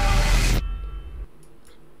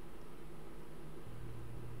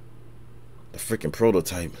 The freaking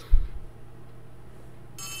prototype.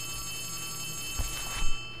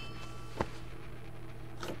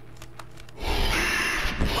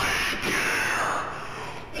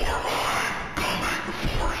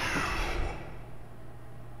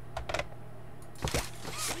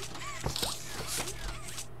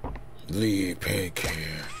 Leave, take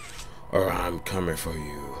care, or I'm coming for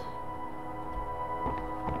you.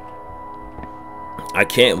 I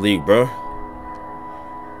can't leave, bro.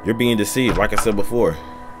 You're being deceived, like I said before.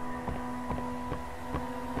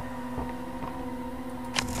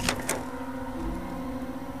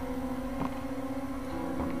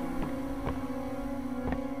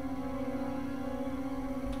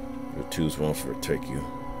 Your tools won't protect you.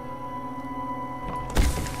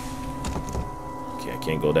 Okay, I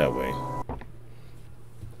can't go that way.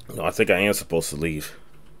 No, I think I am supposed to leave.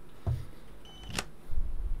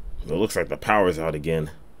 It looks like the power's out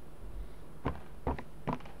again.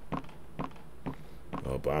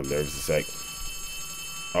 Oh, but I'm nervous a sec.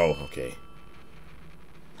 Oh, okay.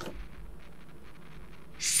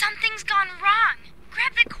 Something's gone wrong.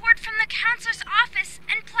 Grab the cord from the counselor's office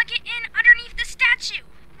and plug it in underneath the statue.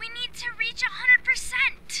 We need to reach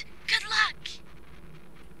 100%. Good luck.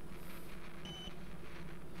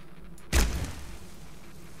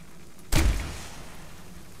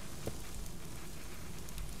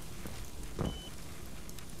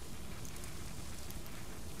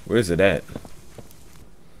 Where's it at?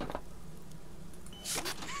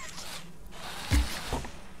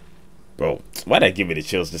 Bro, why'd I give me the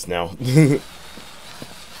chills just now?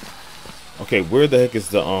 Okay, where the heck is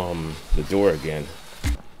the door again?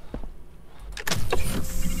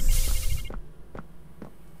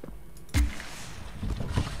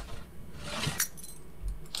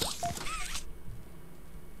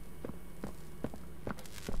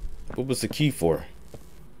 What was the key for?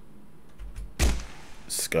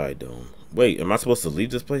 Sky Dome. Wait, am I supposed to leave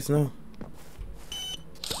this place now?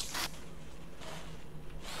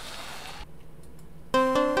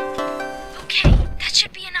 Okay, that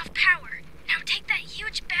should be enough power. Now take that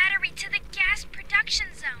huge battery to the gas production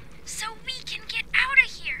zone so we can get out of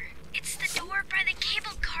here. It's the door by the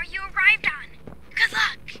cable car you arrived on. Good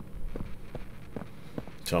luck.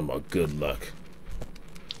 Talking about good luck.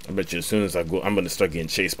 I bet you as soon as I go, I'm gonna start getting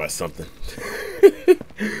chased by something.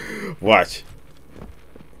 Watch.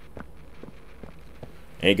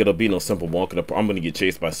 Ain't gonna be no simple walking up. I'm gonna get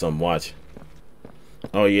chased by some. Watch.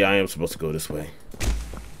 Oh yeah, I am supposed to go this way.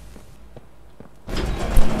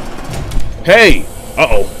 Hey!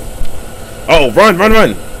 Uh-oh. Oh, run, run,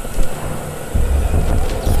 run!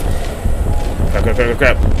 Crap, crap, crap,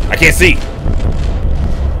 crap. I can't see!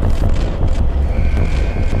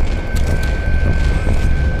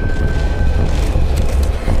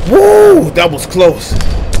 Woo! That was close.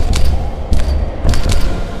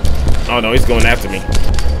 Oh no, he's going after me.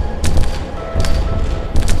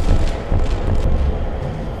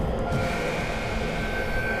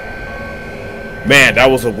 Man, that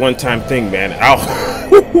was a one-time thing, man. Ow.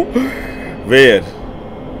 Man.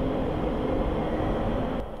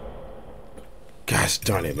 Gosh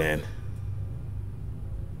darn it, man.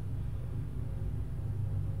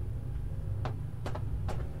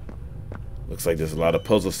 Looks like there's a lot of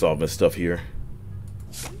puzzle solving stuff here.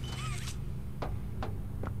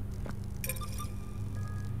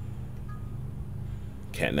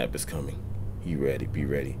 Catnap is coming. Be ready, be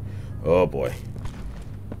ready. Oh boy.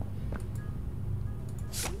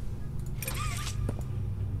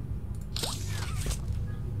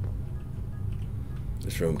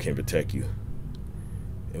 This room can protect you.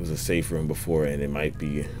 It was a safe room before, and it might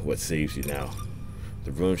be what saves you now.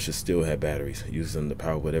 The room should still have batteries. Use them to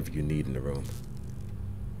power whatever you need in the room.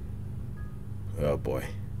 Oh boy.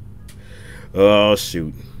 Oh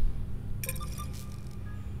shoot.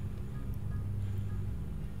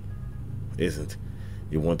 Isn't.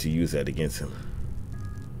 You want to use that against him.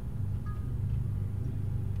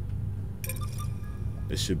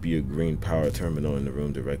 There should be a green power terminal in the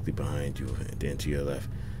room directly behind you, and then to your left.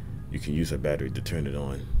 You can use a battery to turn it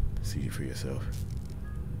on. See for yourself.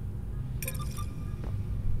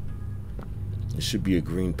 There should be a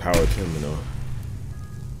green power terminal.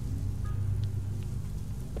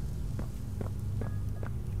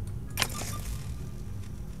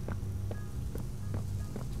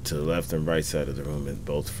 To the left and right side of the room, in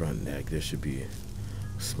both front and back, there should be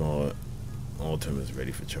small all terminals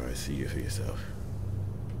ready for charge. See it for yourself.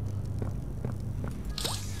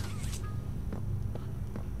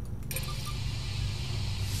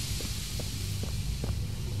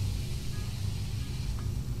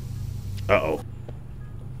 Uh-oh.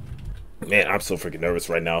 Man, I'm so freaking nervous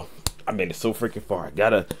right now. I made it so freaking far.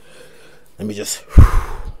 Let me just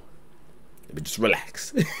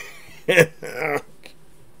relax.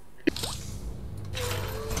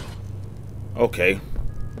 Okay.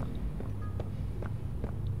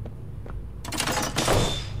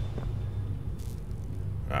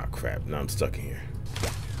 Ah, crap. Now I'm stuck in here.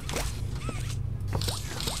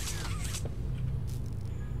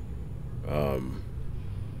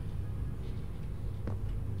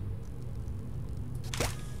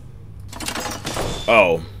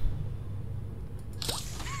 Oh.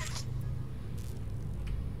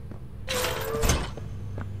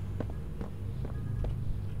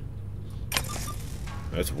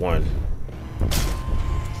 That's one.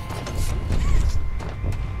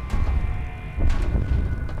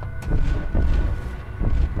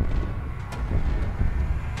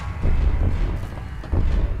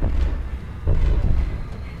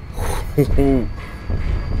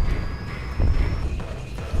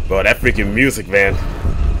 Bro, that freaking music, man.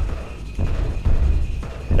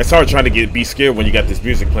 It's hard trying to be scared when you got this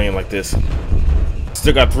music playing like this.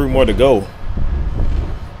 Still got 3 more to go.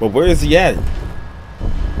 But where is he at?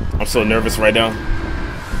 I'm so nervous right now.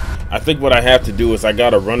 I think what I have to do is I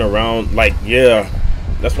gotta run around, like, yeah,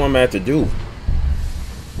 that's what I'm gonna have to do.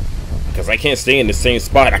 Because I can't stay in the same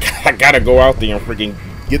spot. I gotta go out there and freaking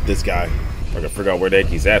get this guy. I gotta figure out where the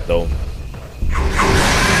heck he's at, though.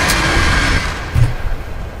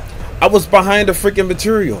 I was behind the freaking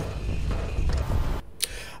material.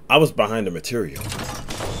 I was behind the material.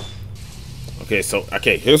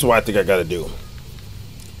 Okay, here's what I think I gotta do.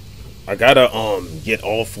 I gotta get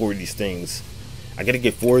all 4 of these things. I gotta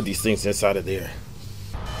get 4 of these things inside of there.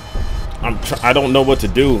 I don't know what to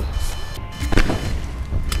do.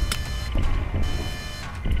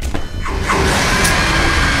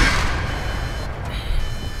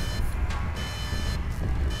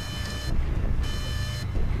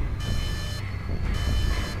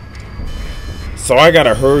 So I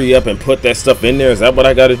gotta hurry up and put that stuff in there. Is that what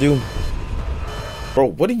I gotta do? Bro,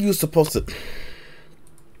 what are you supposed to...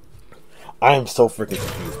 I am so freaking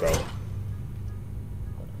confused, bro.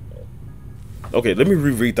 Okay, let me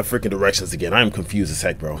reread the freaking directions again. I am confused as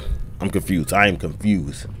heck, bro. I'm confused. I am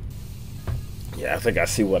confused. Yeah, I think I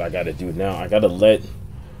see what I gotta do now. I gotta let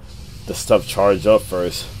the stuff charge up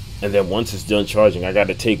first. And then once it's done charging, I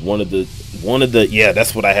gotta take one of the... Yeah,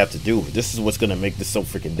 that's what I have to do. This is what's gonna make this so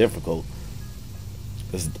freaking difficult.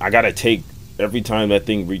 Because I gotta take... Every time that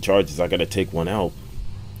thing recharges, I gotta take one out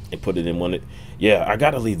and put it in one. Yeah, I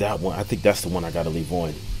gotta leave that one. I think that's the one I gotta leave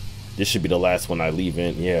on. This should be the last one I leave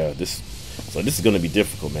in. Yeah, so this is gonna be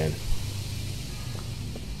difficult, man.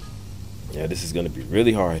 Yeah, this is gonna be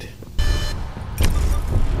really hard.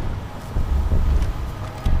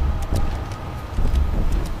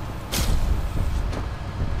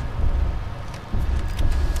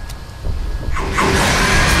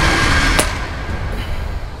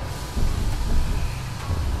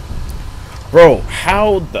 Bro,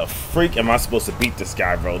 how the freak am I supposed to beat this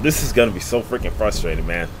guy, bro? This is gonna be so freaking frustrating,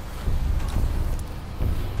 man.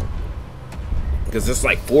 Because it's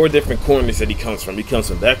like 4 different corners that he comes from. He comes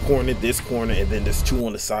from that corner, this corner, and then there's 2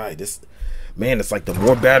 on the side. Man, it's like the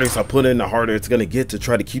more batteries I put in, the harder it's gonna get to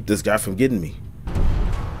try to keep this guy from getting me.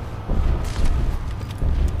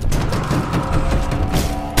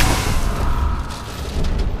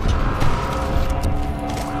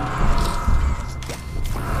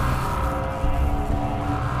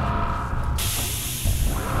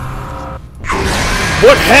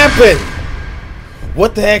 What happened?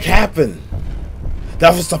 What the heck happened?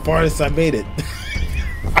 That was the farthest I made it.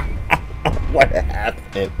 What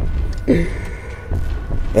happened?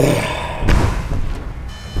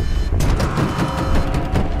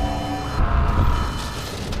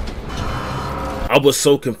 I was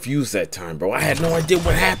so confused that time, bro. I had no idea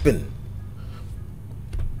what happened.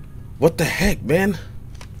 What the heck, man?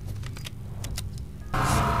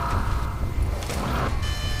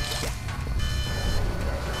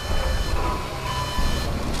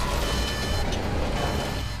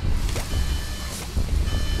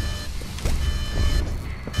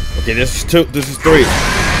 Okay, this is 2, this is 3.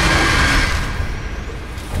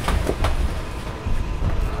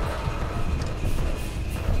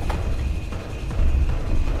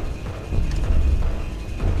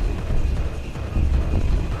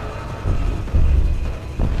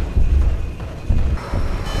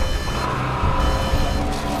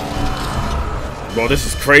 Bro, this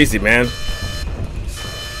is crazy, man.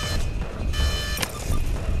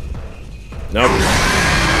 Nope.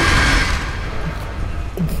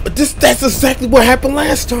 That's exactly what happened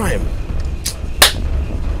last time.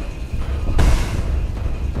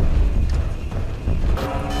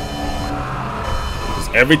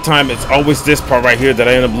 Every time it's always this part right here that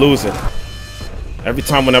I end up losing. Every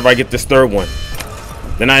time whenever I get this third one,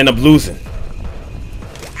 then I end up losing.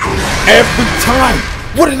 Every time.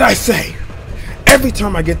 What did I say? Every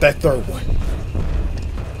time I get that third one.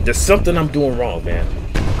 There's something I'm doing wrong, man.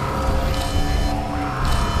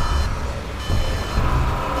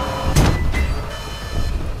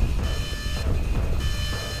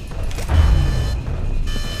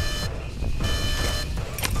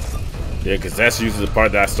 Yeah, because that's usually the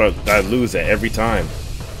part that I lose at every time.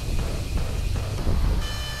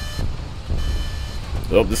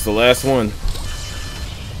 Oh, this is the last one.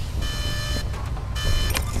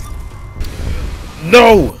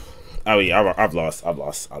 No! Oh yeah, I've lost.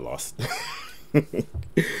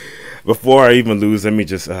 Before I even lose, let me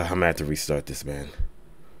just, I'm gonna have to restart this, man.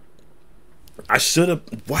 I should have,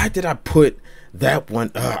 why did I put that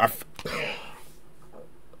one,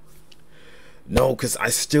 no, because I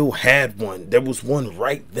still had one. There was one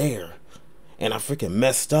right there. And I freaking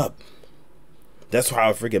messed up. That's how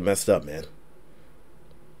I freaking messed up, man.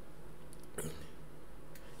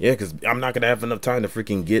 Yeah, because I'm not going to have enough time to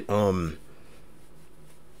freaking get, I'm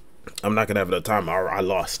not going to have enough time. I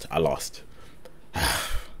lost.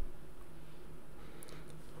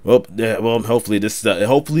 Well, yeah, well, hopefully this is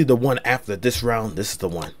hopefully the one after this round. This is the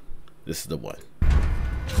one.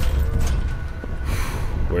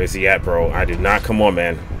 Where is he at, bro? I did not. Come on,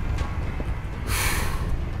 man.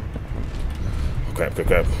 Oh, crap.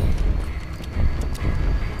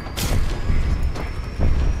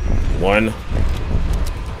 One.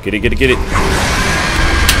 Get it.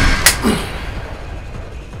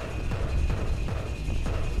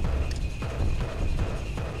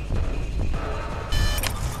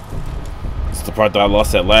 This is the part that I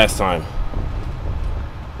lost that last time.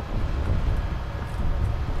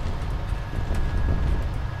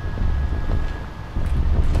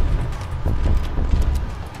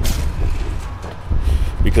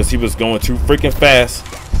 Because he was going too freaking fast.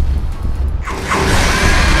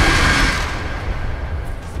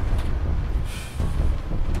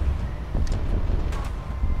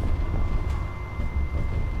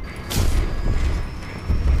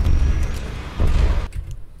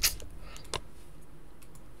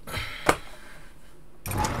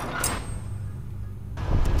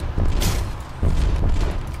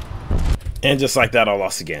 And just like that, I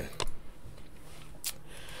lost again.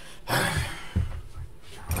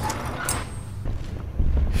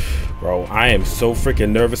 Bro, I am so freaking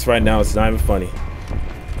nervous right now. It's not even funny.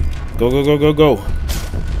 Go.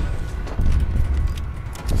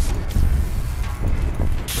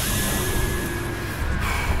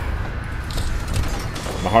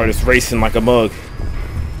 My heart is racing like a mug.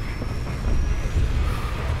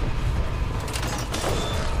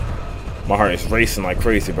 My heart is racing like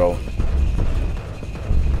crazy, bro.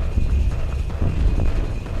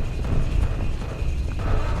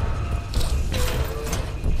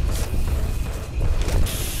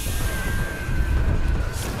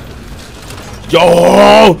 Yo!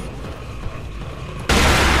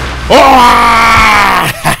 Oh!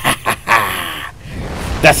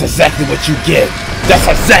 That's exactly what you get. That's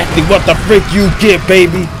exactly what the frick you get,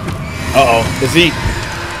 baby. Uh-oh. Is he?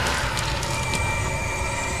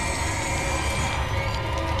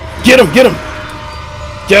 Get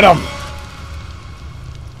him!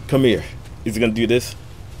 Come here. Is he gonna do this?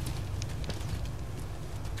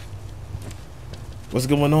 What's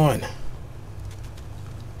going on?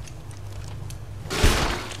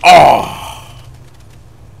 Oh!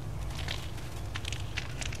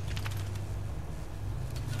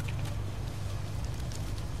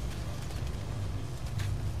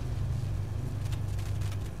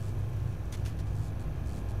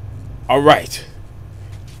 Alright.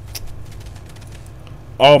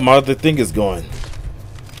 Oh, my other thing is gone.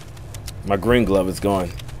 My green glove is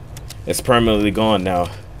gone. It's permanently gone now.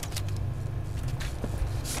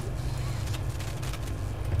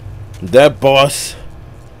 That boss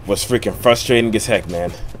was freaking frustrating as heck,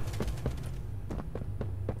 man.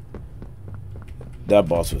 That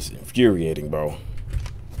boss was infuriating, bro.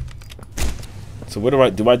 So what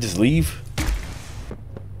do I just leave?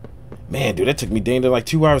 Man, dude, that took me dang near like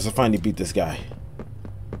 2 hours to finally beat this guy.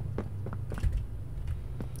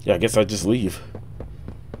 Yeah, I guess I just leave.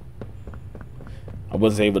 I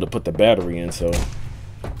wasn't able to put the battery in, so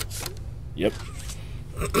yep.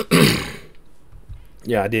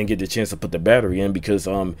 Yeah, I didn't get the chance to put the battery in because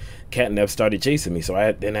Catnap started chasing me, so I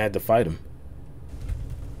had to fight him.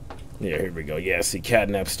 Yeah, here we go. Yeah, see,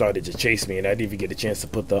 Catnap started to chase me, and I didn't even get a chance to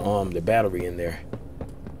put the battery in there.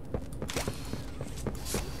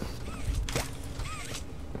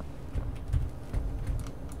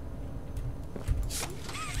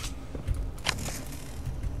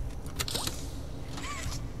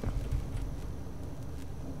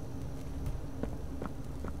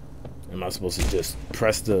 Am I supposed to just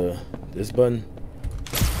press this button?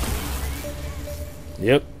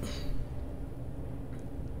 Yep.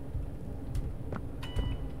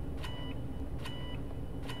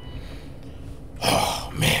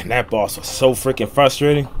 Oh man, that boss was so freaking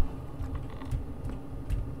frustrating.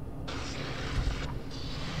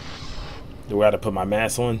 Do I have to put my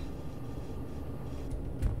mask on?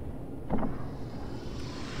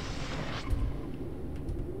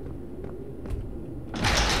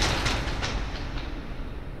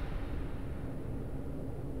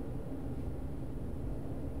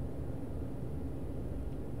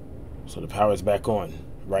 So the power's back on,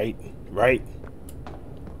 right? Right?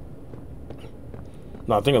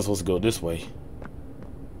 No, I think I'm supposed to go this way.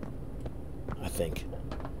 I think.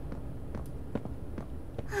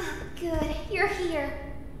 Good, you're here.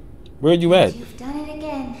 Where are you at? You've done it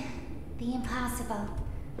again. The impossible.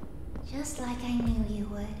 Just like I knew you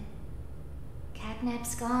would.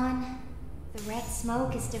 Catnap's gone. The red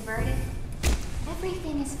smoke is diverted.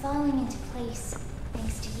 Everything is falling into place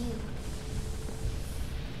thanks to you.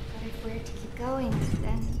 But if we're to keep going,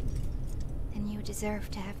 then you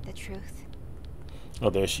deserve to have the truth.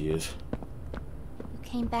 Oh, there she is. You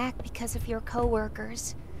came back because of your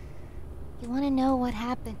co-workers. You want to know what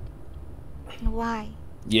happened and why.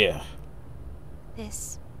 Yeah.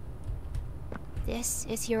 This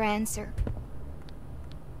is your answer.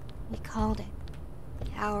 We called it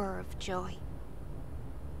the hour of joy.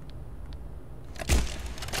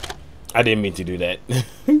 I didn't mean to do that.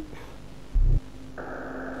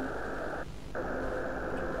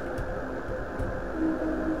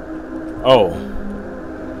 Oh.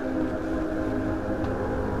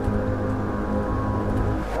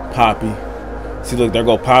 Poppy. See, look, there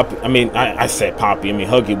go Poppy. I mean, I said Poppy. I mean,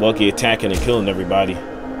 Huggy Wuggy attacking and killing everybody.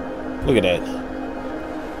 Look at that.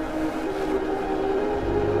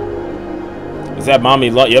 Is that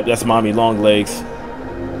Mommy Long? Yep, that's Mommy Long Legs.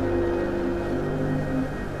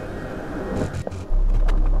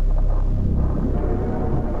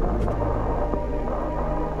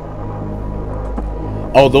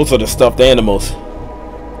 Oh, those are the stuffed animals.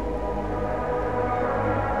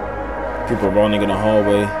 People running in the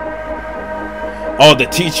hallway. Oh, the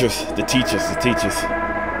teachers.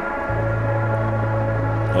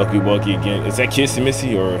 Huggy Wuggy again. Is that Kissy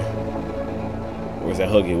Missy or is that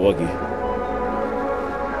Huggy Wuggy?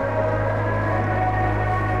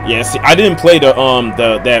 Yeah, see, I didn't play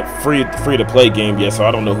that free to play game yet, so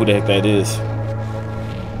I don't know who the heck that is.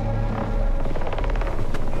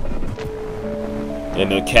 And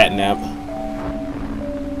the Catnap.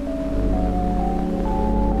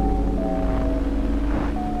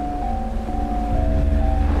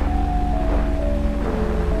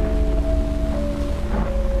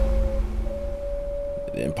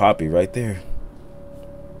 And Poppy right there.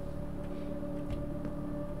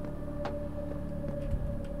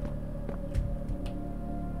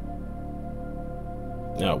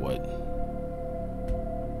 Now what?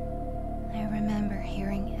 I remember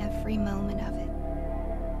hearing every moment of it.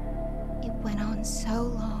 It went on so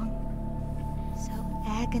long, so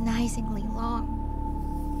agonizingly long.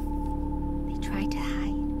 They tried to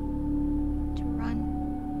hide, to run,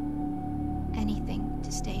 anything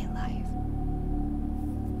to stay alive.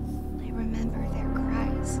 I remember their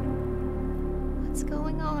cries. What's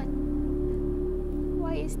going on?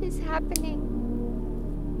 Why is this happening?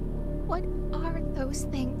 What are those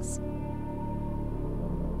things?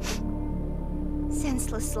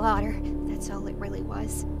 Senseless slaughter, that's all it really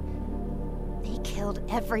was. They killed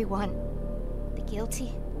everyone. The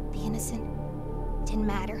guilty, the innocent, didn't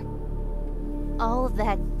matter. All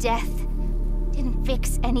that death didn't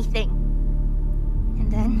fix anything.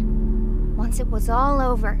 And then, once it was all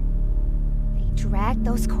over, they dragged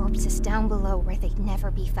those corpses down below where they'd never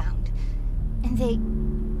be found. And they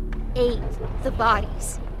ate the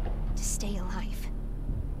bodies to stay alive.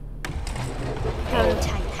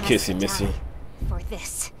 Prototype has Kissy to Missy. die for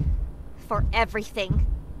this. For everything.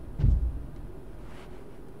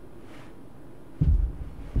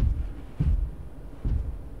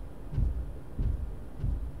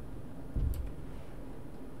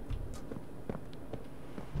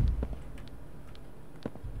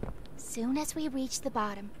 Soon as we reach the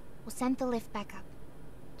bottom, we'll send the lift back up.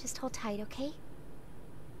 Just hold tight, okay?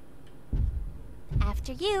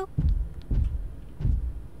 After you.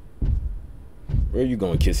 Where are you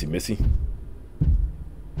going, Kissy Missy?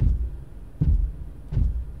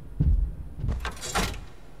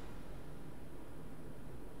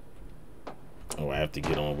 Oh, I have to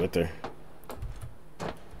get on with her.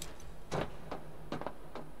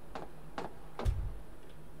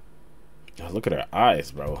 Oh, look at her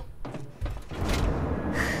eyes, bro.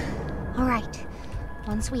 All right.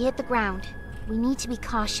 Once we hit the ground, we need to be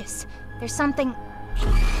cautious. There's something...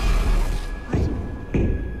 What?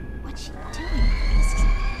 What's she doing? This is...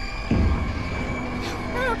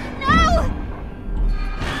 No! No!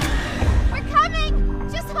 We're coming!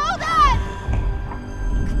 Just hold on!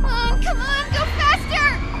 Come on, go faster!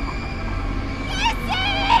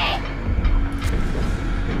 Kissy!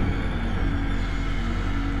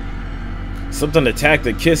 Something attacked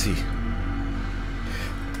the Kissy.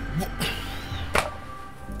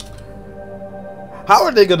 How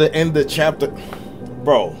are they gonna end the chapter,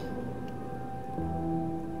 bro?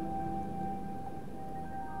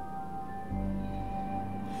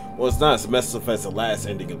 Well, it's not as messed up as the last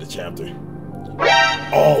ending of the chapter.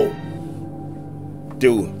 Oh,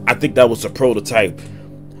 dude, I think that was a prototype.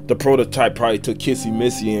 The prototype probably took Kissy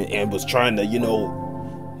Missy and was trying to, you know.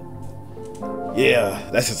 Yeah,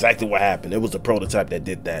 that's exactly what happened. It was the prototype that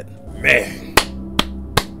did that. Man.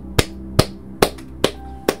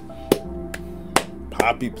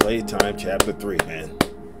 Poppy Playtime Chapter 3, man.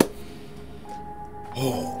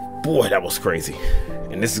 Oh boy, that was crazy.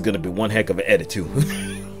 And this is gonna be one heck of an edit too.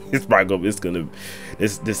 This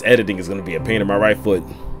editing is gonna be a pain in my right foot.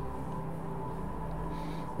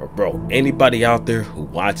 But bro, anybody out there who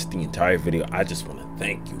watched the entire video, I just want to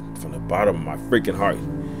thank you from the bottom of my freaking heart.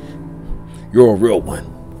 You're a real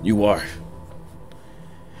one. You are.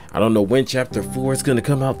 I don't know when chapter 4 is gonna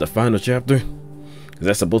come out, the final chapter.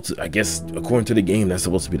 That's supposed to, I guess, according to the game, that's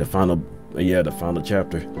supposed to be the final, yeah, the final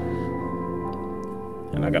chapter.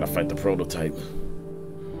 And I gotta fight the prototype.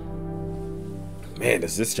 Man,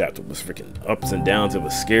 this chapter was freaking ups and downs. It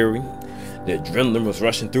was scary. The adrenaline was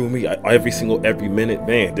rushing through me every minute.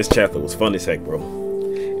 Man, this chapter was fun as heck, bro.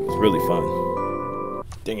 It was really fun.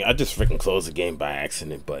 Dang it, I just freaking closed the game by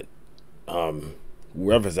accident, but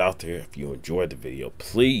whoever's out there, if you enjoyed the video,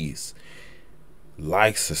 please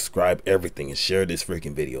like, subscribe, everything, and share this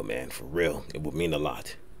freaking video, man. For real, it would mean a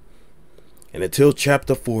lot. And until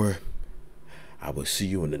chapter 4, I will see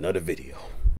you in another video.